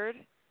tired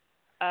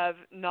of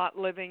not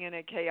living in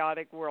a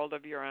chaotic world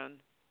of your own.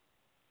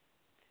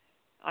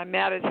 I'm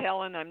mad as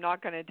hell and I'm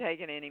not going to take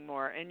it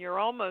anymore. And you're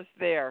almost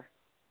there.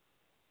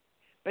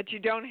 But you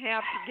don't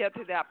have to get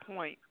to that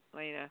point,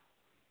 Lena.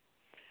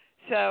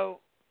 So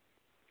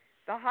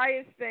the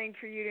highest thing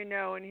for you to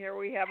know, and here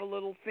we have a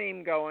little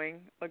theme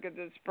going. Look at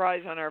the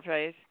surprise on our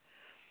face.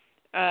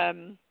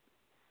 I'm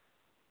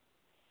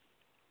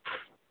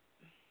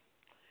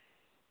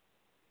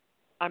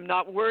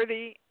not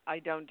worthy. I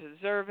don't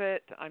deserve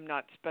it. I'm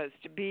not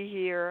supposed to be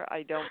here.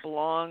 I don't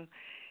belong.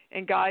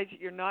 And guys,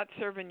 you're not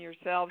serving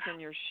yourselves, and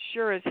you're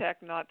sure as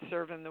heck not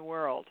serving the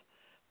world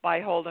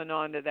by holding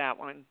on to that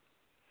one.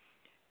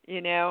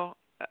 You know,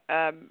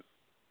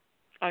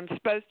 I'm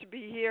supposed to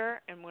be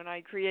here, and when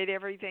I create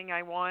everything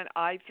I want,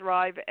 I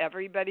thrive.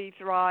 Everybody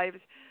thrives.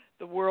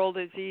 The world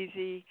is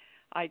easy.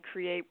 I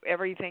create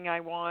everything I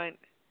want.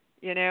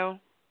 You know,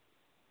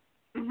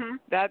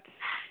 that's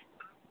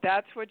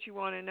what you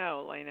want to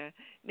know, Lena.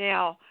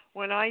 Now,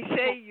 when I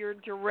say you're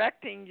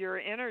directing your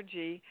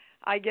energy,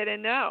 I get a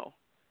no.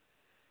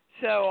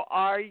 So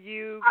are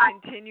you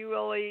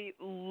continually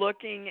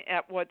looking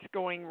at what's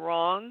going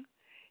wrong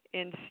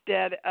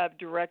instead of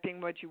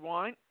directing what you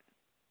want?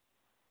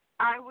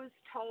 I was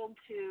told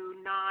to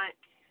not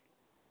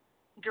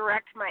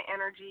direct my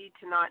energy,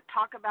 to not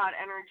talk about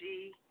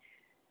energy.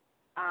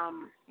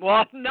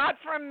 Well, not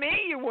from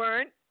me, you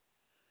weren't.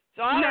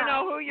 So I don't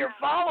know who you're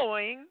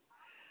following,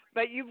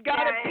 but you've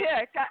got to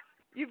pick.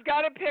 You've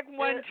got to pick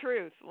one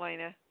truth,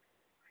 Lena.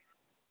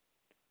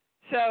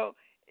 So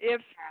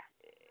if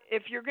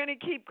you're going to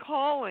keep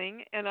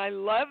calling, and I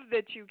love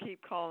that you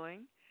keep calling,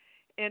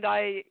 and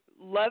I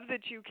love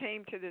that you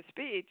came to the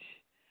speech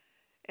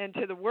and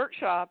to the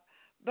workshop,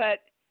 but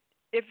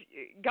if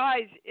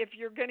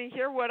you're going to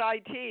hear what I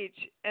teach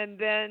and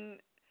then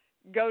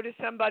go to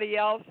somebody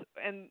else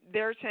and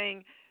they're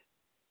saying,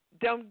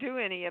 don't do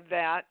any of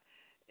that,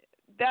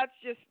 that's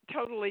just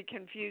totally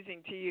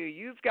confusing to you.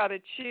 You've got to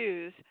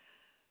choose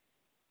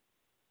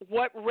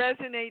what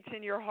resonates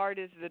in your heart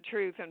is the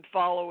truth and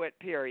follow it,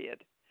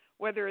 period,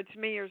 whether it's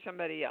me or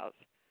somebody else.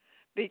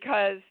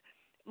 Because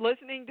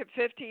listening to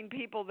 15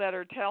 people that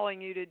are telling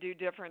you to do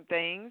different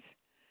things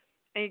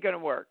ain't going to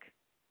work.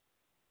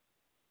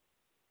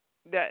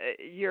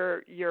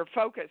 Your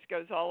focus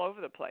goes all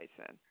over the place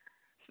then.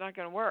 It's not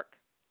going to work.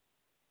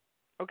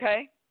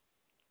 Okay?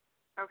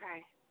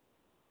 Okay.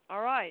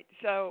 All right.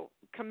 So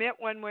commit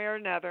one way or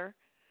another.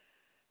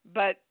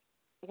 But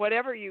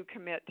whatever you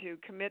commit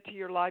to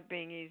your life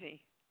being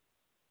easy.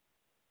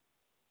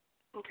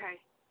 Okay.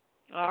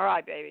 All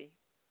right, baby.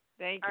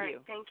 Thank you. All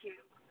right, thank you.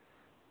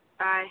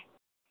 Bye.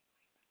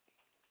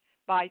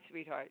 Bye,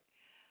 sweetheart.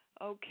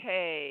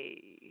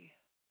 Okay.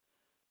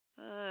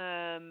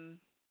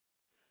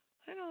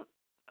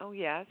 Oh,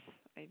 yes,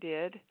 I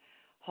did.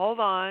 Hold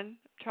on.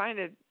 I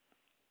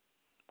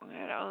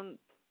don't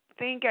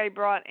think I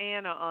brought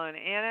Anna on.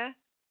 Anna?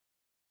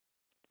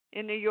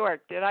 In New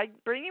York. Did I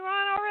bring you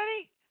on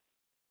already?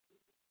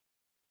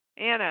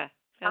 Anna,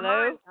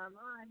 hello? I'm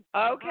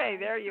on. Okay,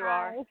 there you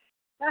are.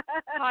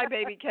 Hi,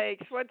 baby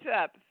cakes. What's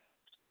up?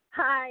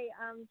 Hi,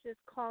 I'm just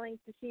calling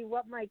to see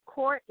what my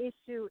core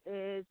issue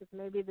is, if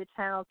maybe the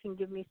channel can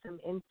give me some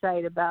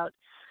insight about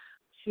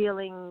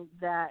feeling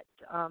that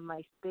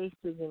my space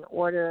is in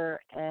order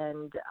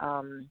and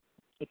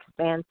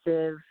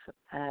expansive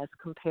as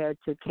compared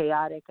to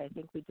chaotic. I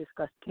think we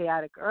discussed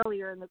chaotic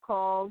earlier in the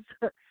calls.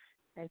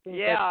 I think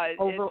it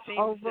seems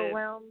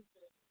overwhelmed.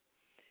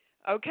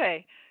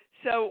 Okay,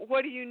 so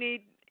what do you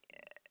need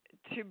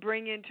to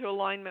bring into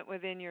alignment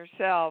within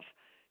yourself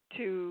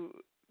to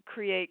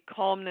create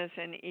calmness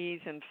and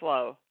ease and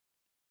flow?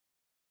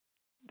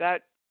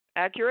 That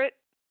accurate?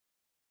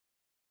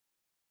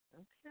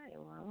 Okay,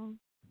 well,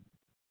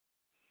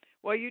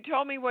 Well, you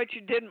told me what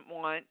you didn't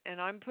want,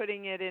 and I'm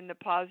putting it in the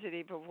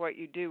positive of what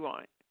you do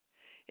want.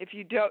 If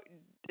you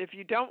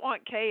don't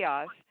want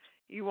chaos,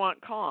 you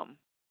want calm.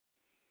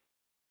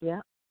 Yeah.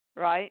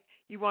 Right?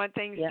 You want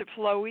things Yeah. to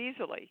flow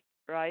easily,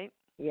 right?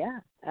 Yeah,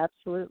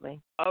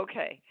 absolutely.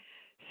 Okay.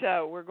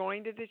 So we're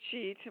going to the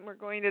sheets, and we're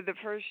going to the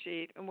first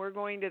sheet, and we're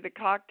going to the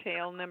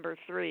cocktail number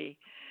 3.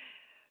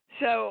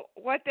 So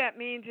what that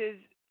means is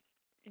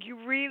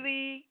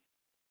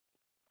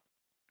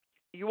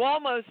you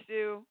almost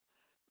do,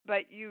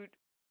 but you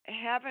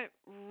haven't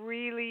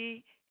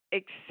really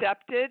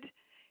accepted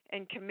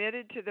and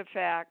committed to the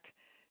fact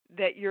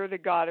that you're the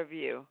God of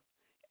you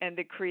and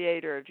the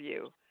creator of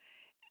you.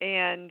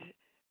 And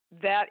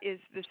that is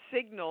the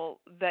signal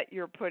that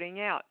you're putting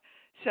out.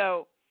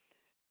 So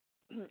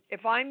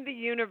if I'm the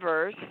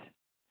universe,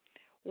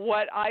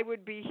 what I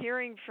would be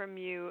hearing from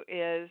you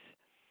is,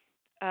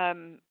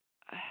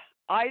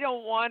 I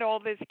don't want all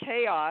this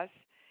chaos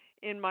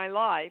in my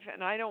life,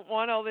 and I don't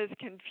want all this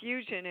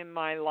confusion in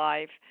my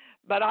life,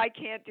 but I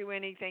can't do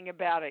anything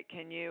about it.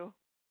 Can you?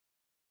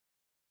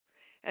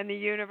 And the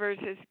universe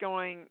is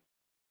going,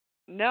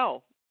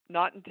 no,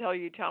 not until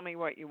you tell me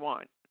what you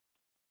want.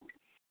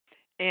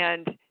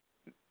 And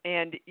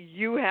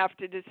you have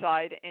to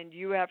decide, and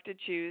you have to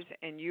choose,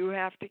 and you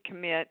have to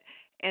commit,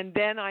 and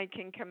then I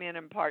can come in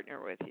and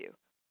partner with you.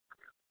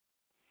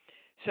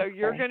 So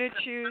you're going to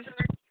choose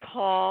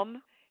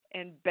calm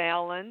and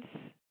balance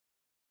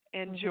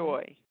and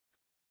joy.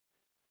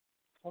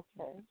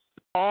 Okay.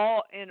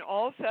 In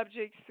all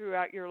subjects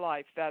throughout your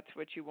life, that's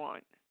what you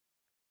want.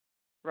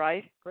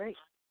 Right? Great.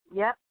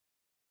 Yep.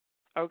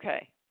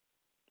 Okay.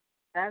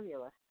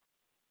 Fabulous.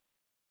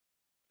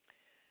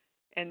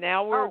 And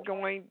now we're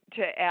going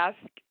to ask,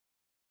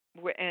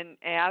 and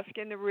ask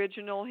in the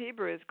original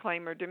Hebrew is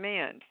claim or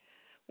demand.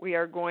 We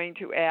are going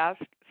to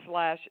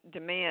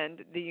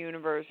ask/demand the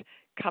universe,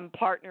 come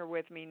partner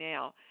with me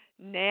now.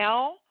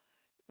 Now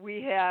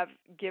we have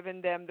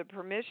given them the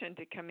permission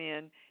to come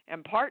in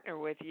and partner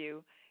with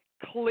you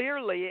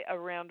clearly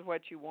around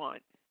what you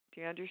want. Do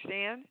you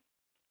understand?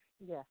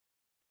 Yeah.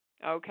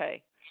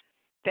 Okay.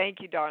 Thank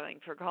you, darling,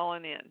 for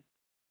calling in.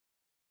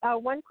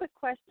 One quick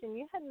question.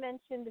 You had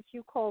mentioned a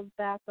few calls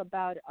back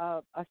about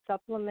a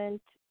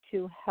supplement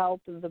to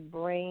help the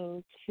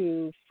brain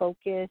to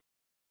focus.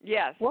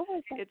 Yes. What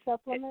was that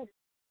supplement?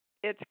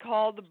 It's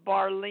called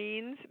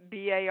Barleans,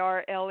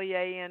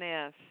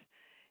 Barleans.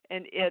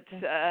 And it's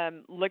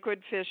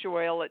liquid fish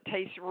oil. It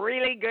tastes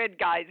really good,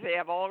 guys. They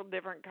have all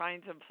different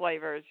kinds of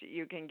flavors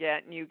you can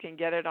get, and you can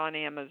get it on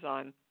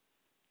Amazon.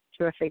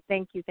 Terrific.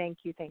 Thank you.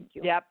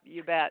 Yep,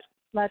 you bet.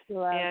 Lots of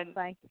love. And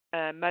bye.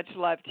 Much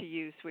love to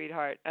you,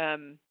 sweetheart.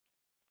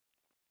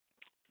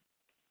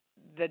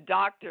 The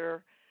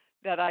doctor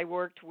that I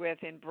worked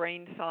with in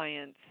brain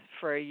science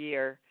for a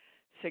year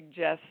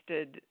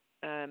suggested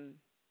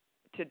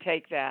to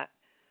take that.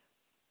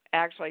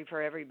 Actually,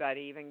 for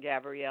everybody, even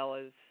Gabrielle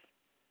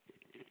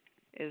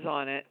is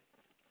on it.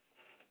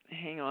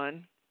 Hang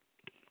on.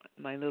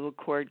 My little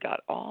cord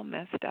got all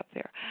messed up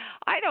there.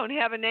 I don't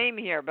have a name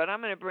here, but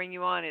I'm going to bring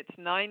you on. It's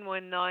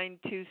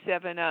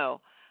 919270.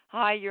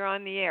 Hi, you're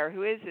on the air.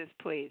 Who is this,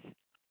 please?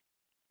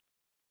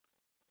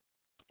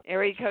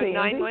 Area code Sandy?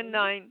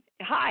 919.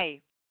 Hi.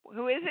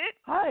 Who is it?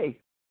 Hi,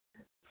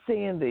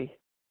 Sandy.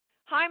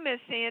 Hi, Miss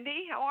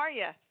Sandy. How are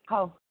you?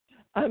 How?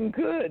 I'm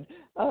good.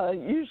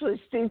 Usually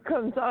Steve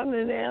comes on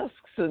and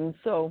asks, and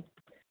so,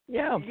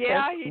 yeah.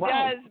 Yeah, he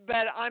wow. does,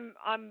 but I'm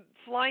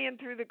flying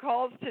through the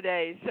calls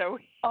today, so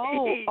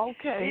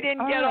okay. he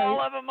didn't get all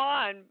of them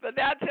on, but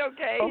that's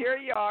okay. Oh. Here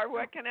you are.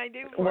 What can I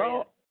do for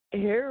you?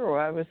 Here,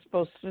 I was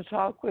supposed to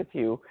talk with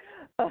you.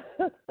 A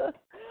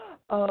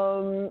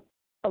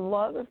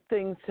lot of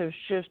things have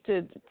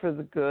shifted for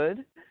the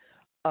good.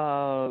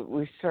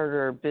 We started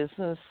our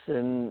business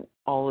and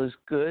all is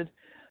good.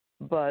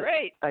 But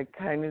Great. I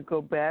kind of go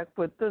back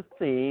with the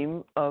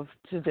theme of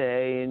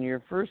today, and your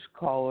first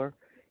caller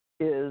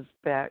is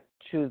back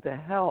to the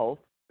health.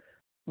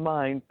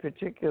 Mine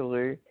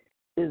particularly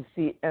is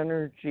the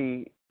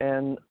energy.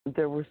 And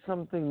there was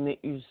something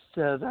that you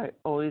said, I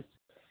always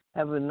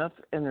have enough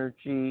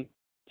energy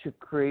to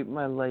create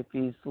my life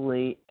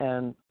easily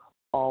and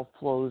all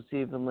flows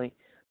evenly,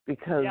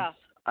 because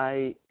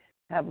I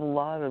have a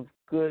lot of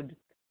good,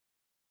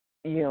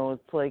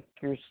 it's like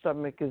your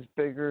stomach is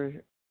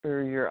bigger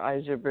or your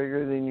eyes are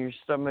bigger than your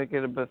stomach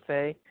at a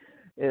buffet.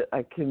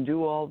 I can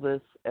do all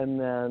this, and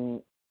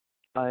then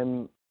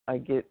I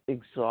get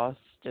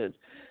exhausted.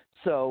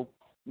 So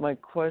my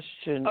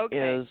question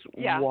is,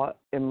 what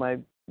am I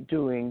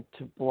doing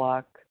to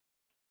block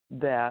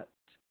that?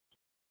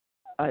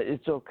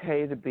 It's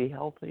okay to be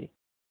healthy.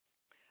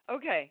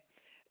 Okay.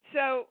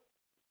 So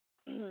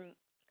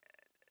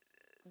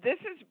this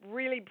is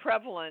really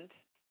prevalent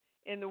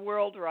in the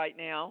world right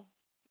now.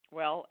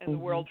 Well, in the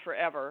world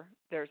forever,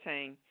 they're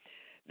saying,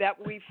 that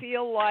we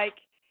feel like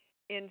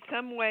in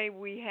some way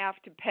we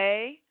have to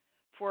pay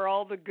for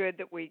all the good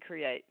that we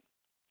create.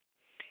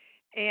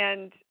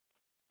 And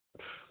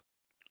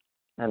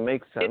that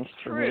makes sense.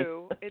 It's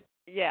true.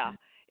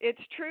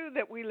 It's true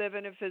that we live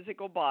in a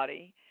physical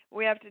body,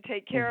 we have to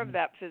take care of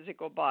that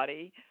physical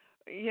body.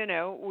 You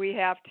know, we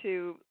have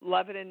to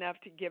love it enough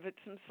to give it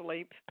some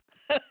sleep,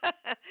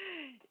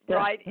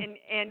 right?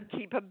 And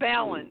keep a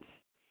balance.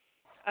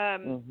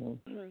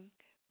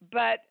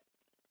 But,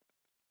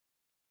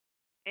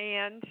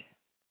 and,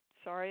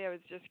 sorry, I was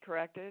just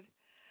corrected.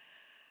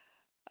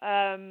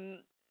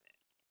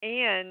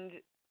 And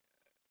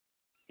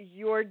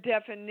your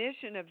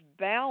definition of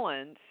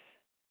balance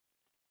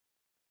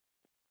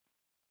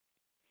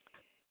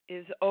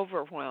is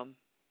overwhelm.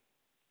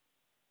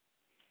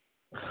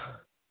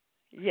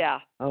 Yeah.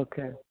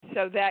 Okay.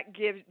 So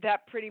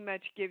that pretty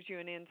much gives you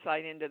an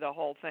insight into the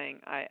whole thing,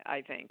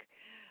 I think.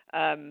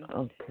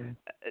 Okay.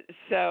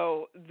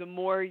 So the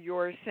more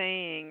you're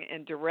saying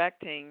and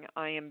directing,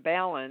 I am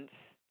balanced,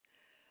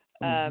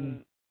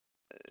 the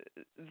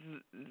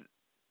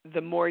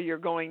more you're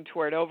going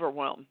toward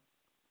overwhelm,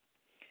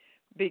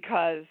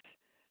 because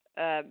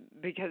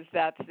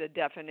that's the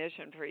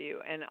definition for you.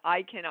 And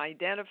I can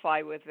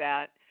identify with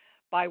that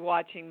by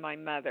watching my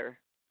mother.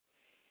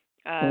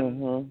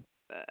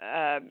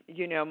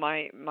 You know,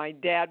 my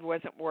dad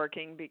wasn't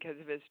working because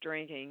of his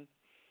drinking.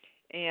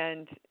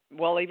 And,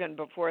 well, even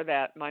before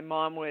that, my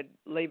mom would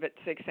leave at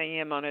 6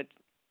 a.m. on a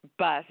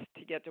bus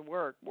to get to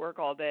work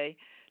all day,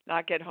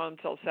 not get home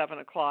till 7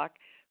 o'clock,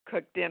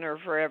 cook dinner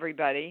for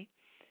everybody,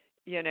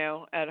 you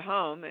know, at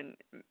home, and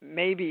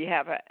maybe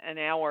have an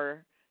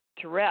hour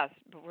to rest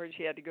before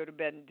she had to go to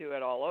bed and do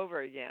it all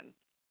over again.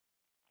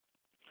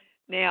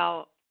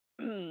 Now,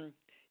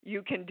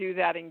 you can do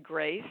that in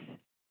grace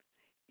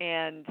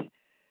and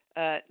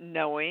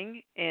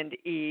knowing and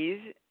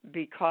ease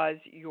because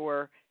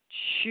you're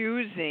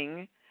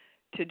choosing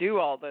to do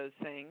all those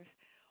things,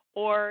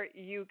 or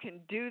you can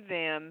do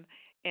them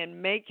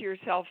and make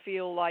yourself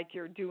feel like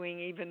you're doing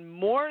even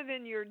more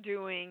than you're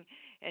doing,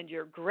 and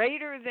you're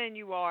greater than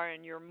you are,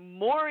 and you're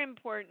more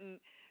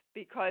important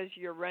because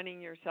you're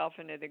running yourself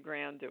into the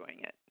ground doing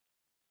it.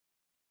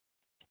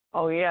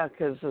 Oh, yeah,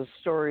 because the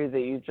story that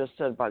you just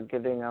said about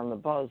getting on the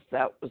bus,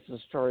 that was the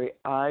story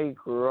I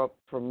grew up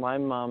from my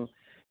mom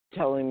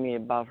telling me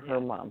about her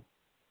mom.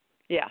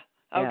 Yeah,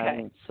 okay.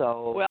 And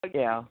so, well,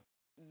 yeah.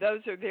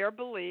 Those are their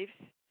beliefs,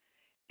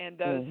 and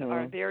those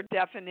are their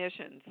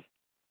definitions,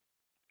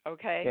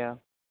 okay? Yeah.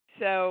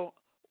 So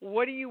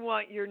what do you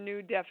want your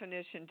new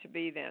definition to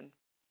be then?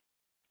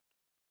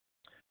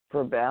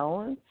 For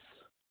balance?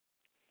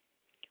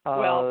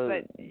 Well,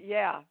 but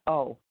yeah.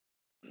 Oh,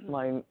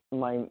 my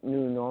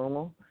new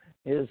normal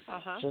is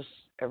just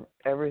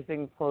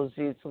everything flows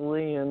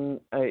easily,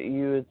 and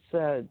you had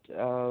said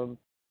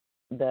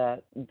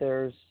that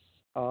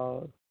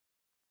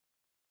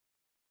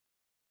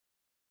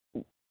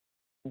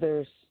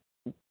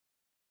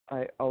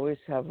I always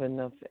have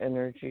enough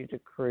energy to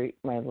create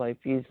my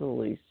life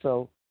easily.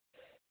 So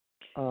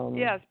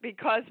yes,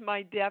 because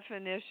my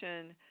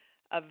definition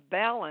of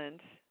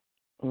balance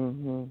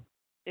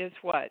is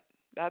what?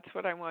 That's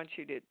what I want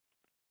you to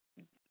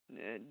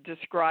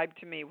describe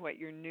to me, what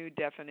your new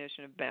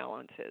definition of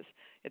balance is.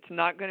 It's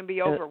not going to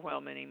be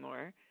overwhelm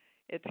anymore.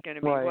 It's going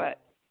to be what?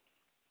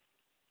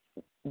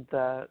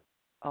 That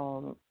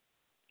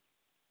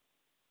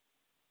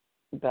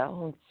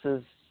balance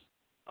is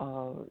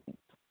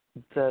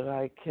that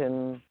I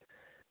can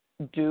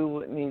do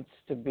what needs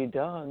to be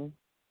done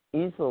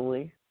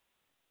easily.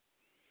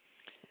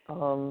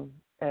 And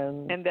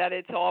that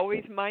it's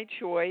always my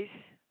choice.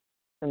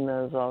 And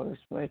that is always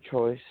my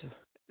choice.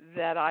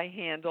 That I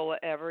handle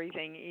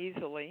everything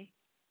easily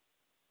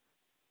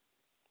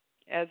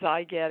as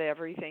I get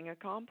everything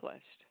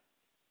accomplished.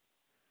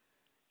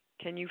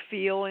 Can you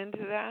feel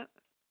into that?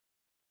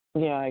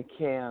 Yeah, I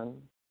can.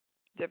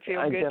 Does it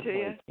feel good to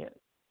you? Can.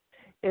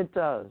 It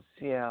does,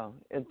 yeah,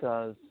 it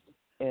does.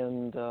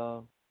 And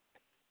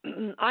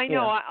I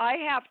know I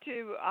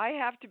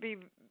have to be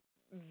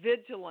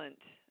vigilant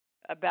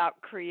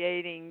about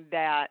creating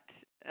that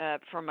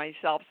for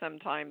myself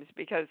sometimes,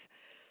 because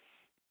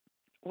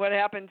what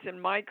happens in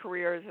my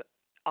career is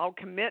I'll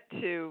commit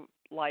to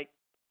like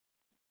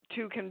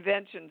 2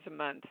 conventions a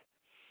month,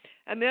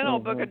 and then I'll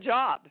book a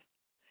job,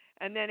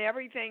 and then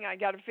everything I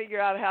got to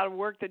figure out how to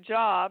work the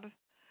job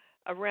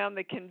around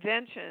the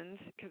conventions,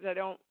 because I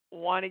don't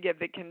want to give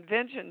the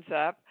conventions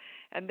up,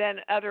 and then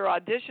other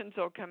auditions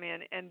will come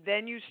in, and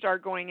then you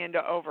start going into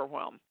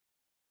overwhelm.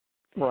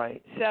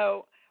 Right.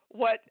 So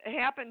what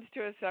happens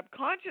to us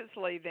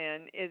subconsciously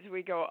then is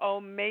we go, oh,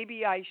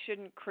 maybe I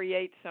shouldn't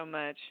create so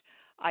much.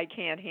 I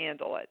can't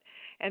handle it.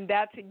 And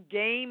that's a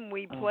game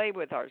we play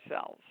with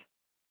ourselves.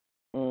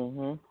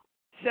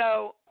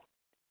 So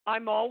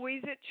I'm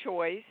always at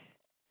choice.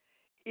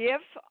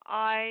 If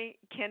I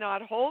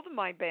cannot hold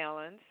my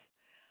balance,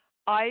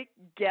 I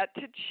get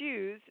to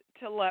choose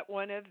to let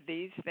one of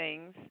these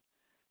things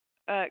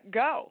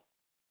go.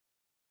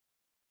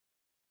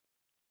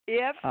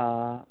 If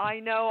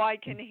I know I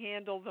can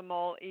handle them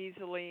all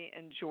easily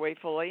and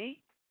joyfully,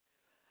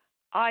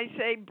 I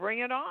say bring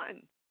it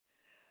on.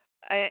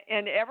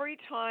 And every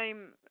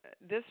time,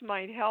 this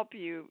might help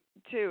you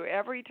too,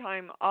 every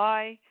time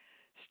I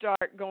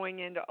start going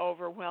into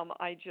overwhelm,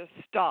 I just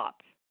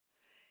stop.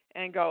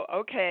 and go,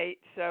 okay,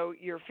 so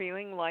you're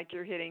feeling like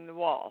you're hitting the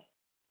wall.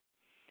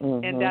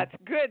 Mm-hmm. And that's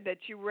good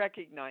that you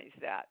recognize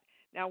that.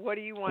 Now, what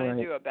do you want to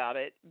do about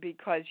it?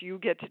 Because you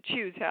get to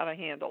choose how to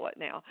handle it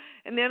now.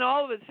 And then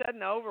all of a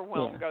sudden the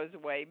overwhelm goes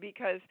away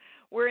because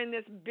we're in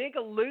this big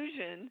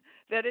illusion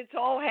that it's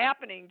all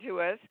happening to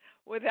us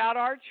without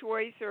our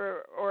choice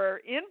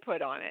or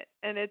input on it.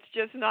 And it's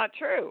just not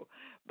true.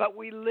 But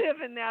we live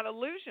in that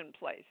illusion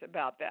place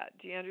about that.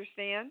 Do you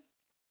understand?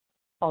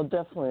 Oh,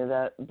 definitely.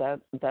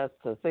 That's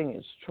the thing.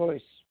 It's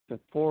choice.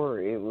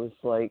 Before it was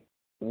like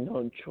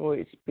no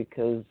choice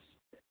because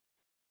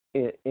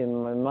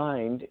in my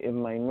mind, in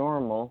my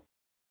normal,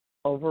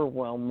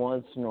 overwhelm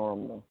was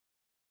normal.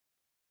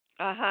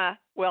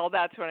 Well,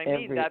 that's what I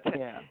mean.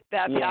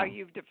 That's how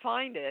you've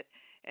defined it,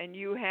 and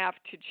you have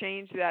to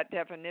change that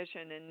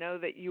definition and know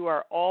that you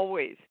are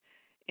always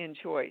in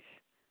choice.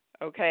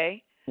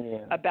 Okay?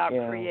 About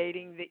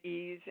creating the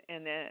ease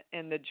and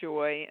the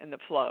joy and the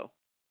flow.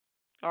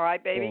 All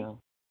right, baby? Yeah.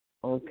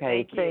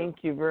 Okay.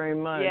 Thank you very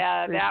much.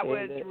 Yeah, appreciate that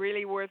was it.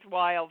 really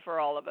worthwhile for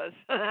all of us.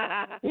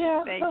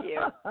 Yeah. Thank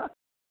you.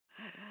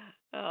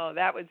 Oh,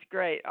 that was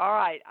great. All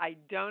right. I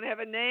don't have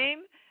a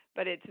name,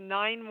 but it's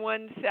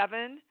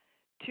 917-226.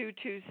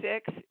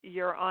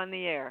 You're on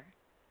the air.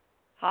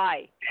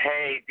 Hi.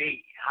 Hey,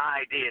 Dee.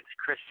 Hi, Dee. It's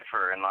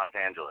Christopher in Los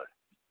Angeles.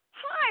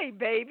 Hi,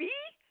 baby.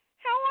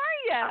 How are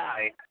you?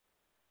 Hi.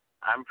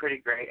 I'm pretty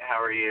great. How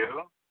are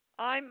you?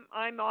 I'm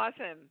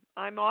awesome.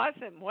 I'm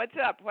awesome. What's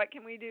up? What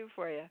can we do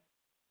for you?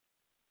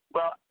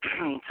 Well,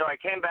 so I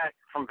came back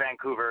from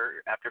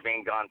Vancouver after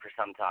being gone for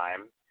some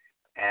time,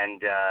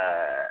 and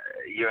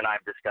you and I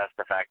have discussed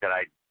the fact that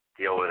I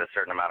deal with a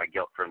certain amount of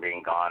guilt from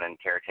being gone and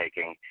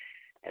caretaking.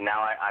 And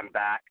now I'm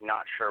back,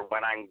 not sure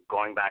when I'm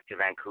going back to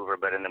Vancouver,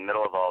 but in the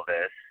middle of all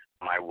this,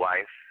 my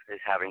wife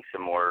is having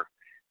some more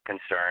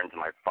concerns.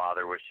 My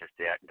father was just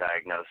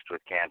diagnosed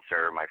with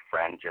cancer. My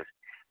friend just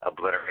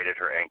obliterated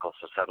her ankle,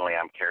 so suddenly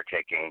I'm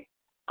caretaking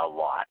a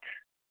lot.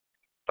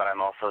 But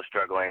I'm also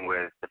struggling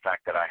with the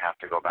fact that I have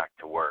to go back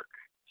to work.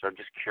 So I'm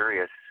just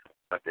curious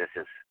what this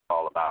is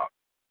all about.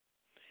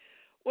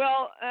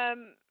 Well,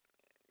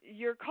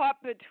 you're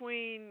caught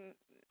between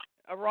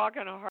a rock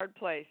and a hard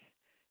place,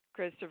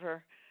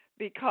 Christopher,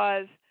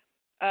 because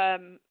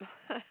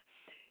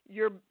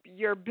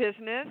your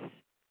business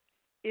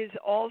is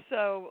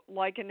also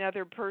like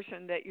another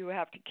person that you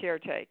have to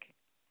caretake.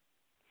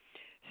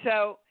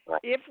 So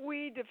if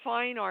we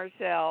define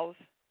ourselves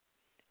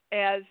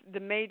as the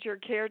major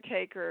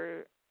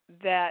caretaker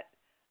that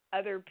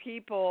other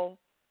people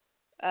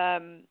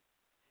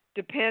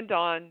depend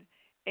on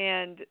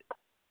and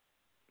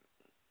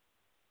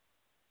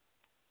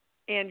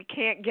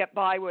can't get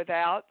by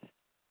without,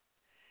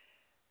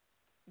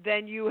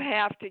 then you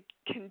have to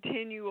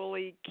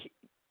continually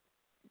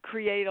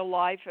create a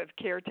life of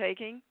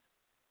caretaking,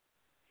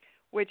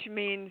 which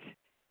means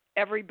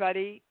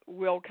everybody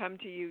will come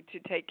to you to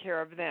take care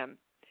of them.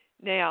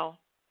 Now,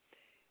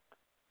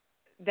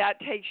 that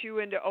takes you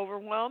into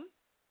overwhelm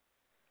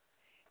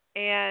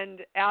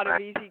and out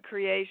of easy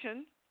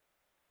creation,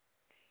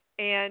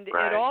 and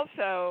it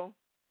also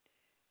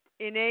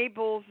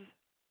enables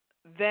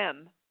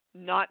them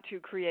not to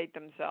create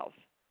themselves.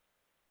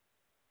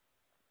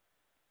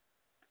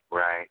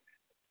 Right.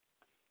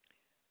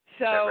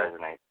 So, that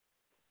resonates.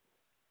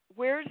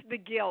 Where's the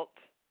guilt?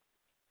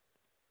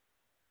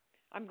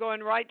 I'm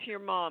going right to your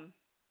mom,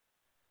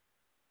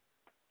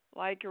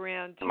 like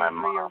around 2,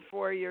 3, or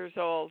 4 years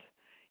old.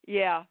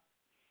 Yeah.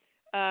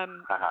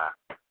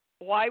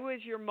 Why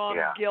was your mom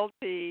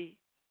guilty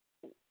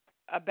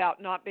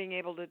about not being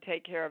able to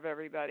take care of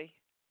everybody?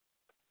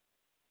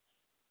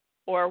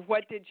 Or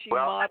what did she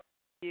model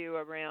you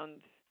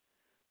around?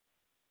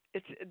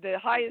 It's the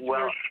highest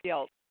word,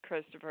 guilt,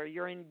 Christopher.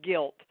 You're in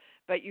guilt,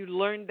 but you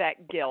learned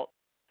that guilt.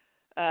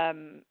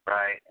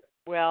 Right.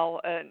 Well,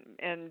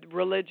 and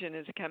religion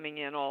is coming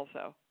in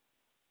also,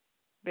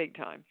 big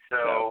time.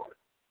 So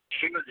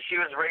she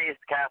was raised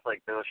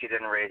Catholic, though she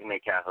didn't raise me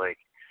Catholic.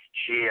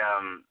 She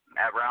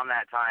around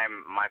that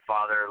time, my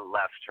father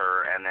left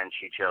her, and then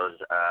she chose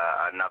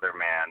another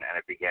man, and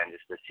it began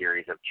just a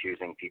series of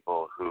choosing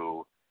people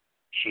who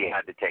she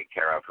had to take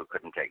care of, who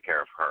couldn't take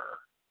care of her.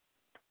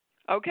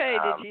 Okay,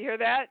 did you hear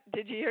that?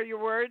 Did you hear your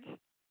words?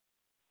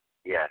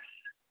 Yes.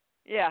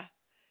 Yeah.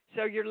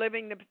 So you're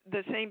living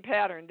the same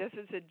pattern. This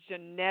is a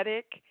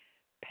genetic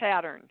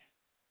pattern.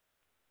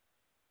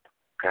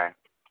 Okay.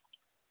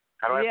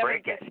 How do I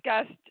break it? We haven't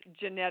discussed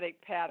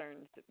genetic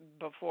patterns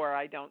before,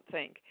 I don't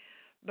think.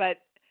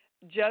 But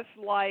just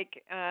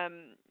like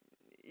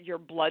your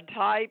blood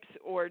types,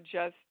 or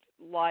just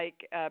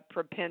like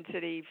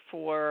propensity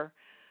for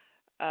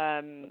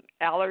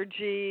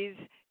allergies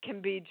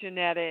can be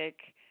genetic,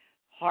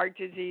 heart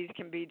disease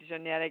can be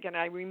genetic. And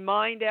I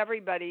remind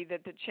everybody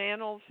that the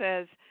channel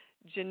says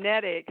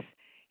genetics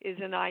is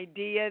an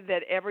idea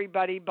that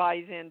everybody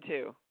buys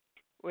into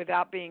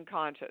without being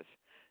conscious.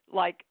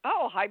 Like,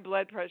 high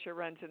blood pressure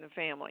runs in the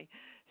family.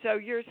 So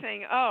you're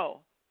saying,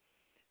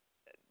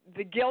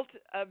 the guilt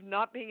of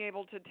not being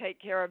able to take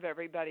care of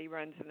everybody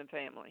runs in the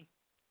family.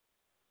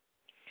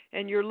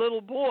 And your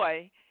little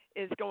boy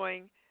is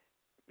going,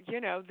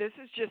 this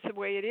is just the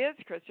way it is,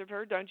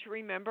 Christopher. Don't you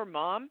remember,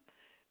 Mom?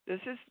 This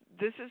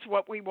is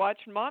what we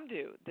watched Mom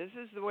do. This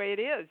is the way it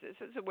is. This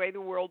is the way the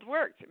world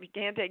works. If you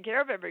can't take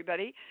care of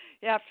everybody,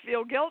 you have to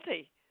feel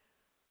guilty.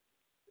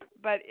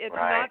 But it's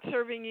not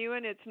serving you,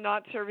 and it's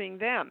not serving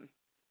them.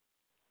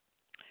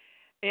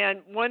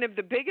 And one of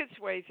the biggest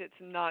ways it's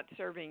not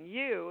serving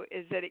you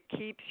is that it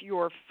keeps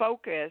your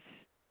focus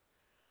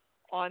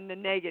on the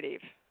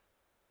negative.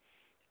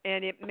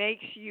 And it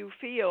makes you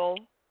feel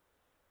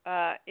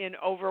in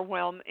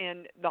overwhelm,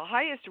 and the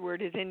highest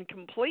word is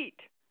incomplete.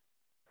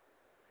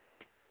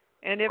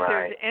 And if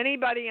there's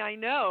anybody I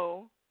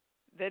know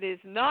that is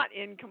not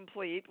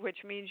incomplete, which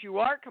means you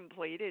are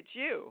complete, it's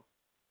you.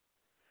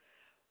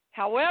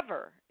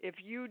 However, if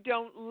you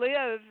don't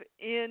live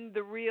in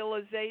the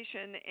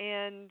realization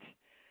and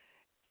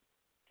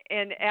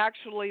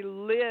actually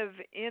live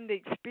in the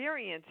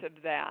experience of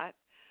that,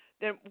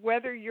 then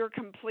whether you're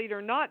complete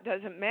or not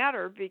doesn't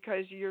matter,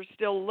 because you're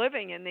still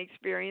living in the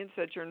experience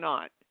that you're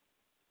not.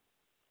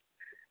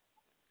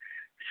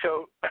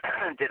 So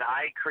did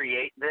I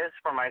create this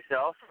for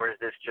myself, or is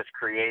this just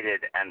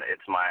created and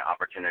it's my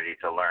opportunity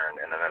to learn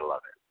in the middle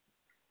of it?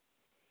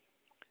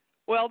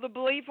 Well, the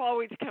belief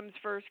always comes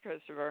first,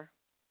 Christopher.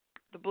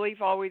 The belief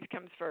always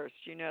comes first.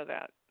 You know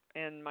that.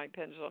 And my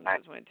pendulum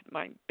just went to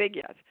my big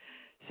yes.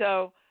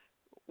 So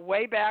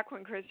way back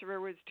when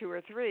Christopher was 2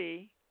 or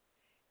 3,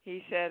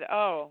 he said,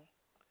 oh,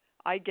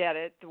 I get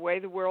it. The way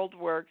the world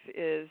works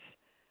is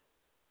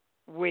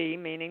we,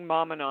 meaning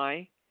Mom and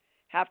I,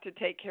 have to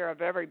take care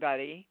of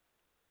everybody,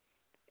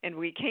 and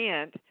we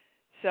can't,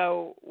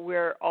 so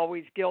we're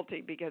always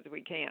guilty because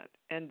we can't,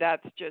 and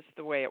that's just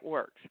the way it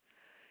works.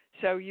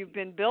 So you've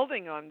been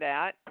building on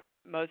that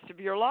most of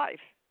your life,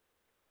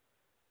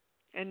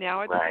 and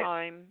now it's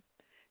time.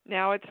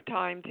 Now it's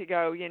time to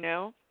go,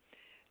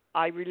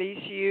 I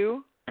release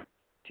you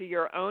to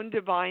your own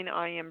divine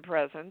I am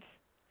presence.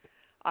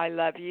 I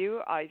love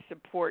you. I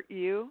support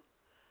you.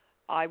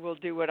 I will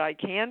do what I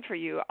can for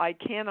you. I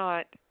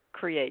cannot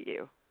create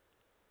you.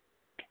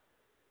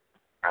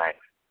 Right.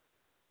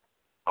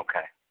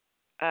 Okay.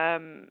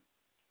 That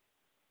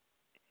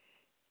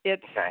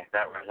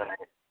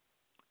resonates.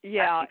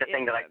 Yeah. I think the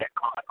thing that I get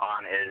caught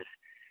on is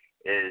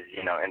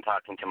in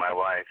talking to my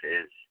wife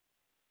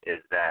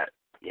is that,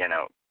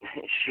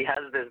 she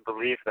has this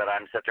belief that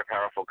I'm such a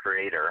powerful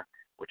creator,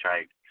 which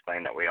I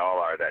explained that we all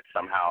are, that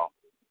somehow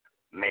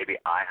maybe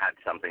I had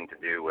something to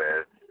do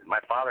with. My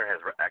father has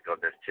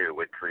echoed this too,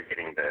 with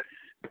creating this.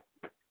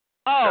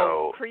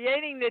 Oh, so,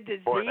 creating the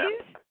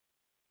disease?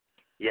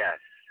 Yes.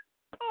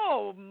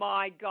 Oh,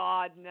 my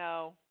God,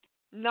 no.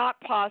 Not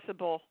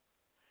possible.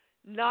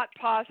 Not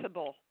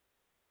possible.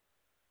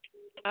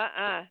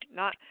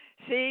 Not.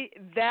 See,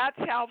 that's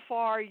how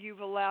far you've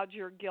allowed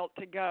your guilt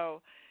to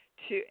go.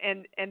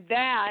 And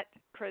that,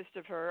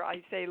 Christopher,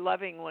 I say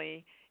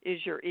lovingly,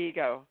 is your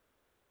ego.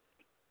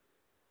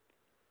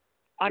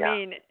 I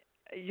mean,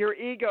 your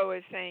ego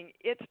is saying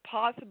it's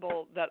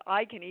possible that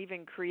I can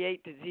even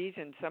create disease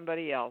in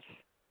somebody else.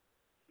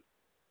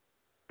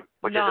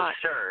 Which is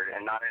absurd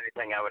and not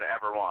anything I would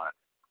ever want,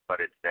 but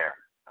it's there.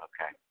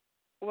 Okay.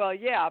 Well,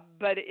 yeah,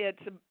 but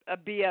it's a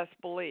BS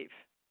belief.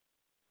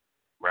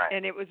 Right.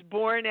 And it was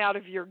born out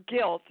of your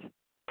guilt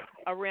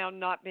around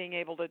not being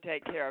able to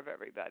take care of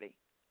everybody.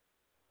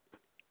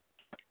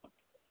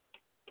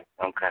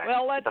 Okay.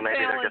 Well, let's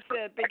balance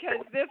it,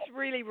 because this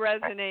really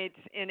resonates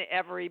in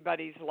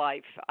everybody's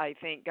life, I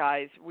think,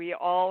 guys. We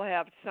all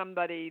have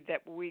somebody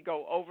that we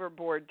go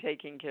overboard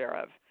taking care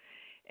of,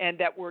 and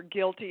that we're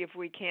guilty if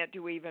we can't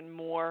do even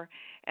more.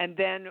 And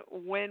then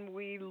when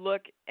we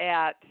look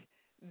at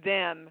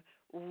them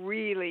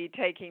really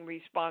taking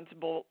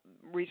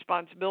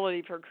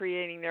responsibility for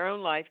creating their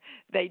own life,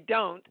 they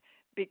don't,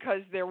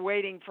 because they're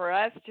waiting for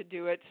us to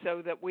do it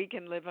so that we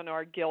can live in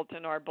our guilt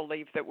and our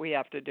belief that we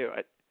have to do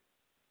it.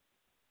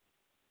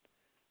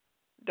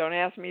 Don't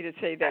ask me to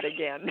say that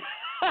again.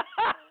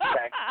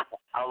 Okay.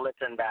 I'll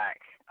listen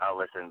back.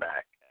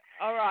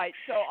 All right.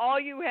 So all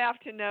you have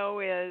to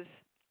know is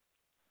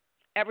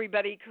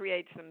everybody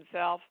creates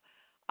themselves.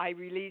 I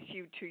release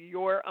you to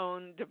your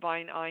own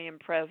divine I am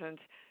presence.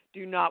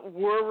 Do not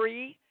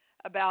worry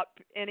about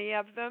any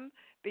of them,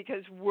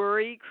 because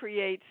worry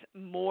creates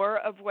more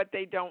of what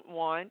they don't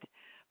want.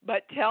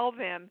 But tell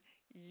them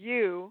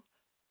you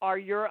are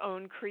your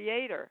own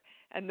creator.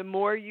 And the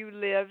more you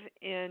live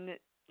in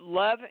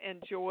love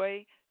and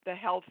joy, the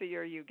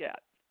healthier you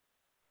get.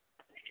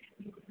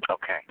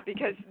 Okay.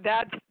 Because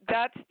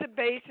that's the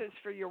basis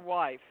for your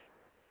wife.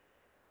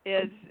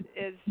 Is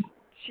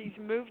she's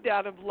moved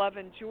out of love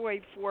and joy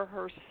for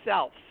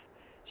herself.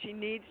 She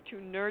needs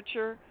to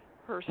nurture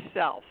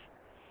herself.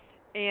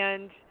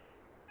 And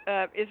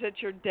is it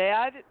your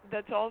dad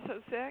that's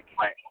also sick?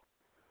 Right.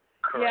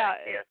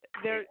 Correct.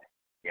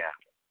 Yeah.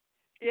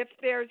 If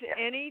there's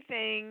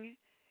anything,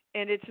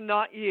 and it's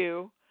not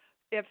you,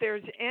 if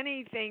there's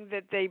anything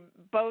that they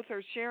both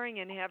are sharing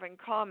and have in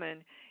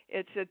common,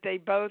 it's that they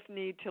both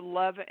need to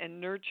love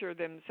and nurture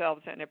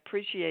themselves and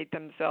appreciate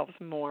themselves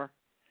more.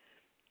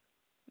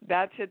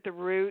 That's at the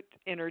root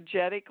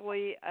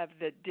energetically of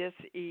the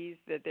dis-ease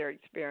that they're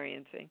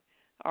experiencing.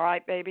 All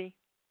right, baby?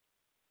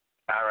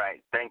 All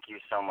right. Thank you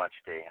so much,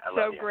 Dee. I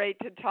love you. So great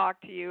to talk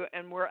to you,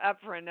 and we're up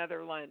for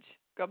another lunch.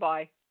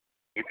 Goodbye.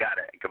 You got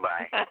it.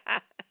 Goodbye.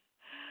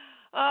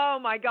 Oh,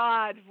 my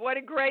God. What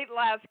a great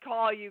last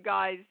call, you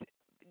guys.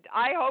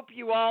 I hope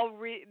you all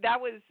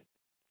that was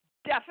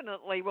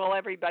definitely, well,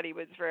 everybody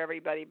was for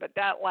everybody, but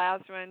that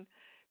last one,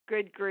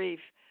 good grief.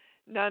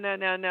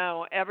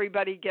 No.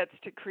 Everybody gets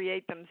to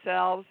create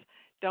themselves.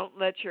 Don't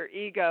let your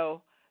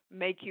ego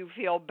make you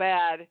feel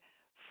bad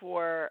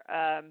for,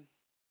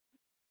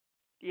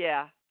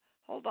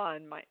 Hold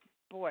on, my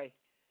boy.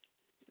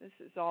 This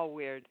is all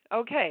weird.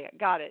 Okay,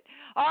 got it.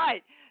 All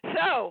right,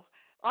 so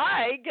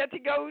I get to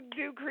go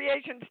do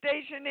Creation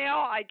Station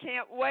now. I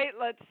can't wait.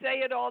 Let's say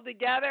it all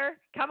together.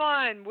 Come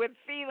on, with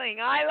feeling.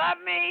 I love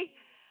me.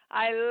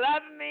 I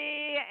love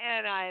me,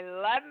 and I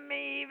love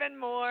me even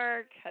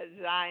more because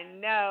I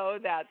know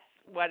that's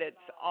what it's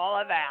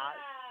all about.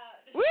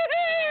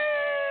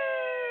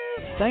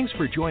 Woohoo! Thanks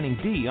for joining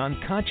Dee on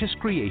Conscious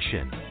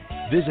Creation.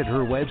 Visit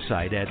her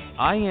website at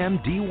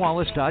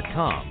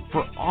imdwallace.com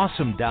for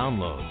awesome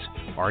downloads,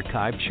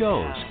 archived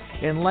shows,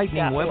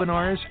 enlightening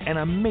webinars, and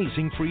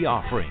amazing free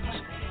offerings.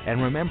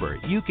 And remember,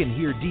 you can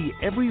hear Dee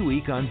every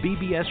week on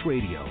BBS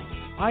Radio,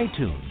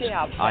 iTunes,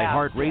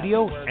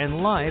 iHeartRadio,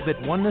 and live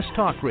at Oneness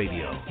Talk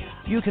Radio.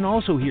 You can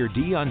also hear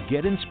Dee on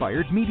Get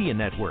Inspired Media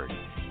Network,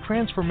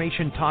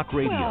 Transformation Talk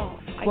Radio,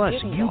 plus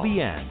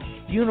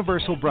UBN,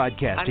 Universal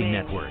Broadcasting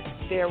Network.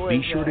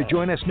 Be sure to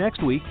join us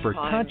next week for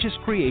Conscious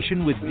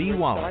Creation with Dee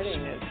Wallace.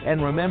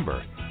 And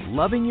remember,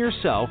 loving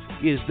yourself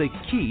is the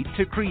key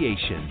to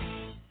creation.